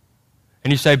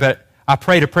 And you say, but I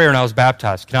prayed a prayer and I was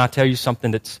baptized. Can I tell you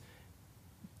something that's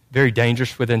very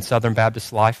dangerous within Southern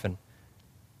Baptist life? And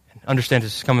understand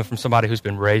this is coming from somebody who's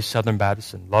been raised Southern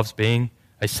Baptist and loves being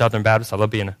a Southern Baptist. I love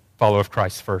being a follower of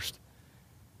Christ first.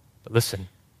 But listen,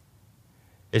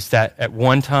 it's that at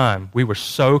one time we were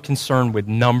so concerned with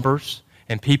numbers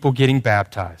and people getting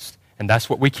baptized, and that's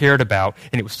what we cared about,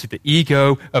 and it was to the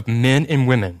ego of men and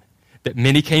women that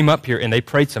many came up here and they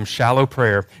prayed some shallow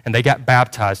prayer and they got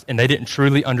baptized and they didn't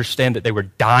truly understand that they were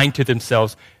dying to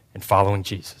themselves and following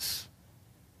Jesus.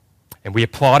 And we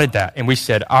applauded that and we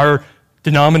said, our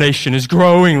denomination is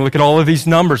growing. Look at all of these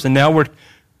numbers. And now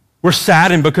we're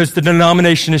saddened because the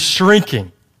denomination is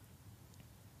shrinking.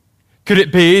 Could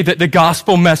it be that the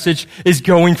gospel message is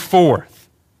going forth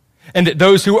and that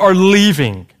those who are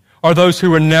leaving are those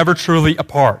who are never truly a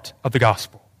part of the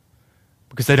gospel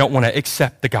because they don't want to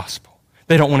accept the gospel.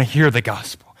 They don't want to hear the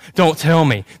gospel. Don't tell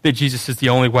me that Jesus is the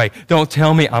only way. Don't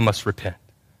tell me I must repent.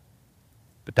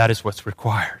 But that is what's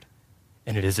required,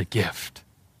 and it is a gift.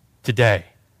 Today,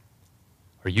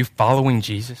 are you following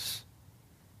Jesus?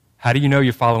 How do you know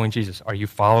you're following Jesus? Are you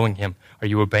following him? Are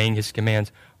you obeying his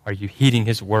commands? Are you heeding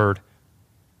his word?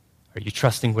 Are you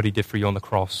trusting what he did for you on the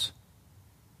cross?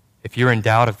 If you're in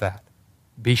doubt of that,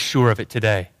 be sure of it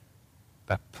today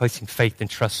by placing faith and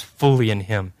trust fully in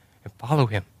him and follow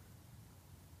him.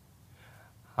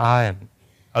 I and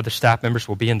other staff members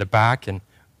will be in the back and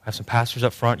have some pastors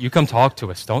up front. You come talk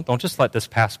to us. Don't just let this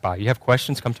pass by. You have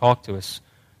questions, come talk to us.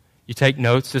 You take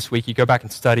notes this week. You go back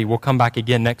and study. We'll come back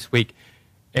again next week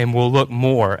and we'll look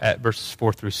more at verses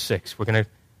 4 through 6. We're going to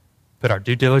put our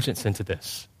due diligence into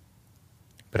this.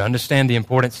 But understand the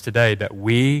importance today that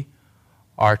we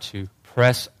are to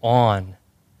press on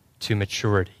to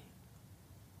maturity.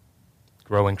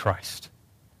 Grow in Christ.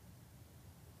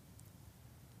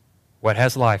 What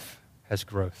has life has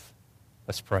growth.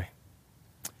 Let's pray.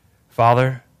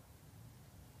 Father,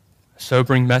 a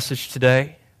sobering message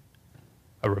today,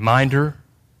 a reminder.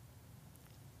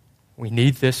 We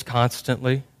need this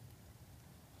constantly.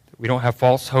 That we don't have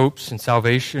false hopes in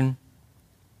salvation.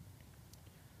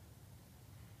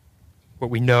 What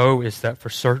we know is that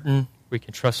for certain we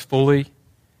can trust fully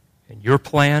in your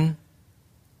plan,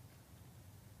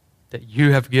 that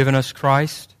you have given us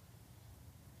Christ.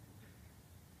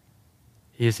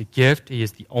 He is a gift. He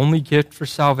is the only gift for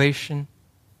salvation.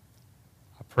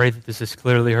 I pray that this is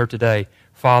clearly heard today.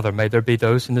 Father, may there be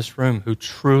those in this room who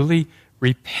truly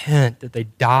repent, that they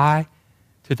die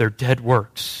to their dead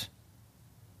works,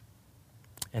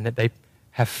 and that they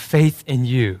have faith in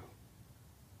you.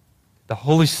 The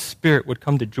Holy Spirit would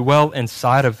come to dwell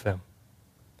inside of them,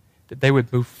 that they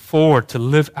would move forward to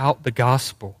live out the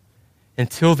gospel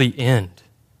until the end,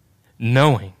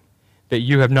 knowing that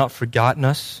you have not forgotten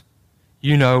us.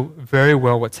 You know very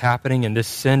well what's happening in this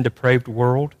sin-depraved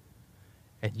world,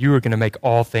 and you are going to make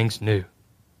all things new. We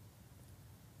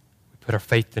put our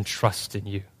faith and trust in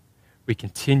you. We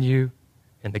continue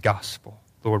in the gospel.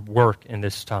 Lord, work in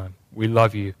this time. We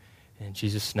love you. In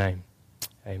Jesus' name,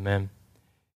 amen.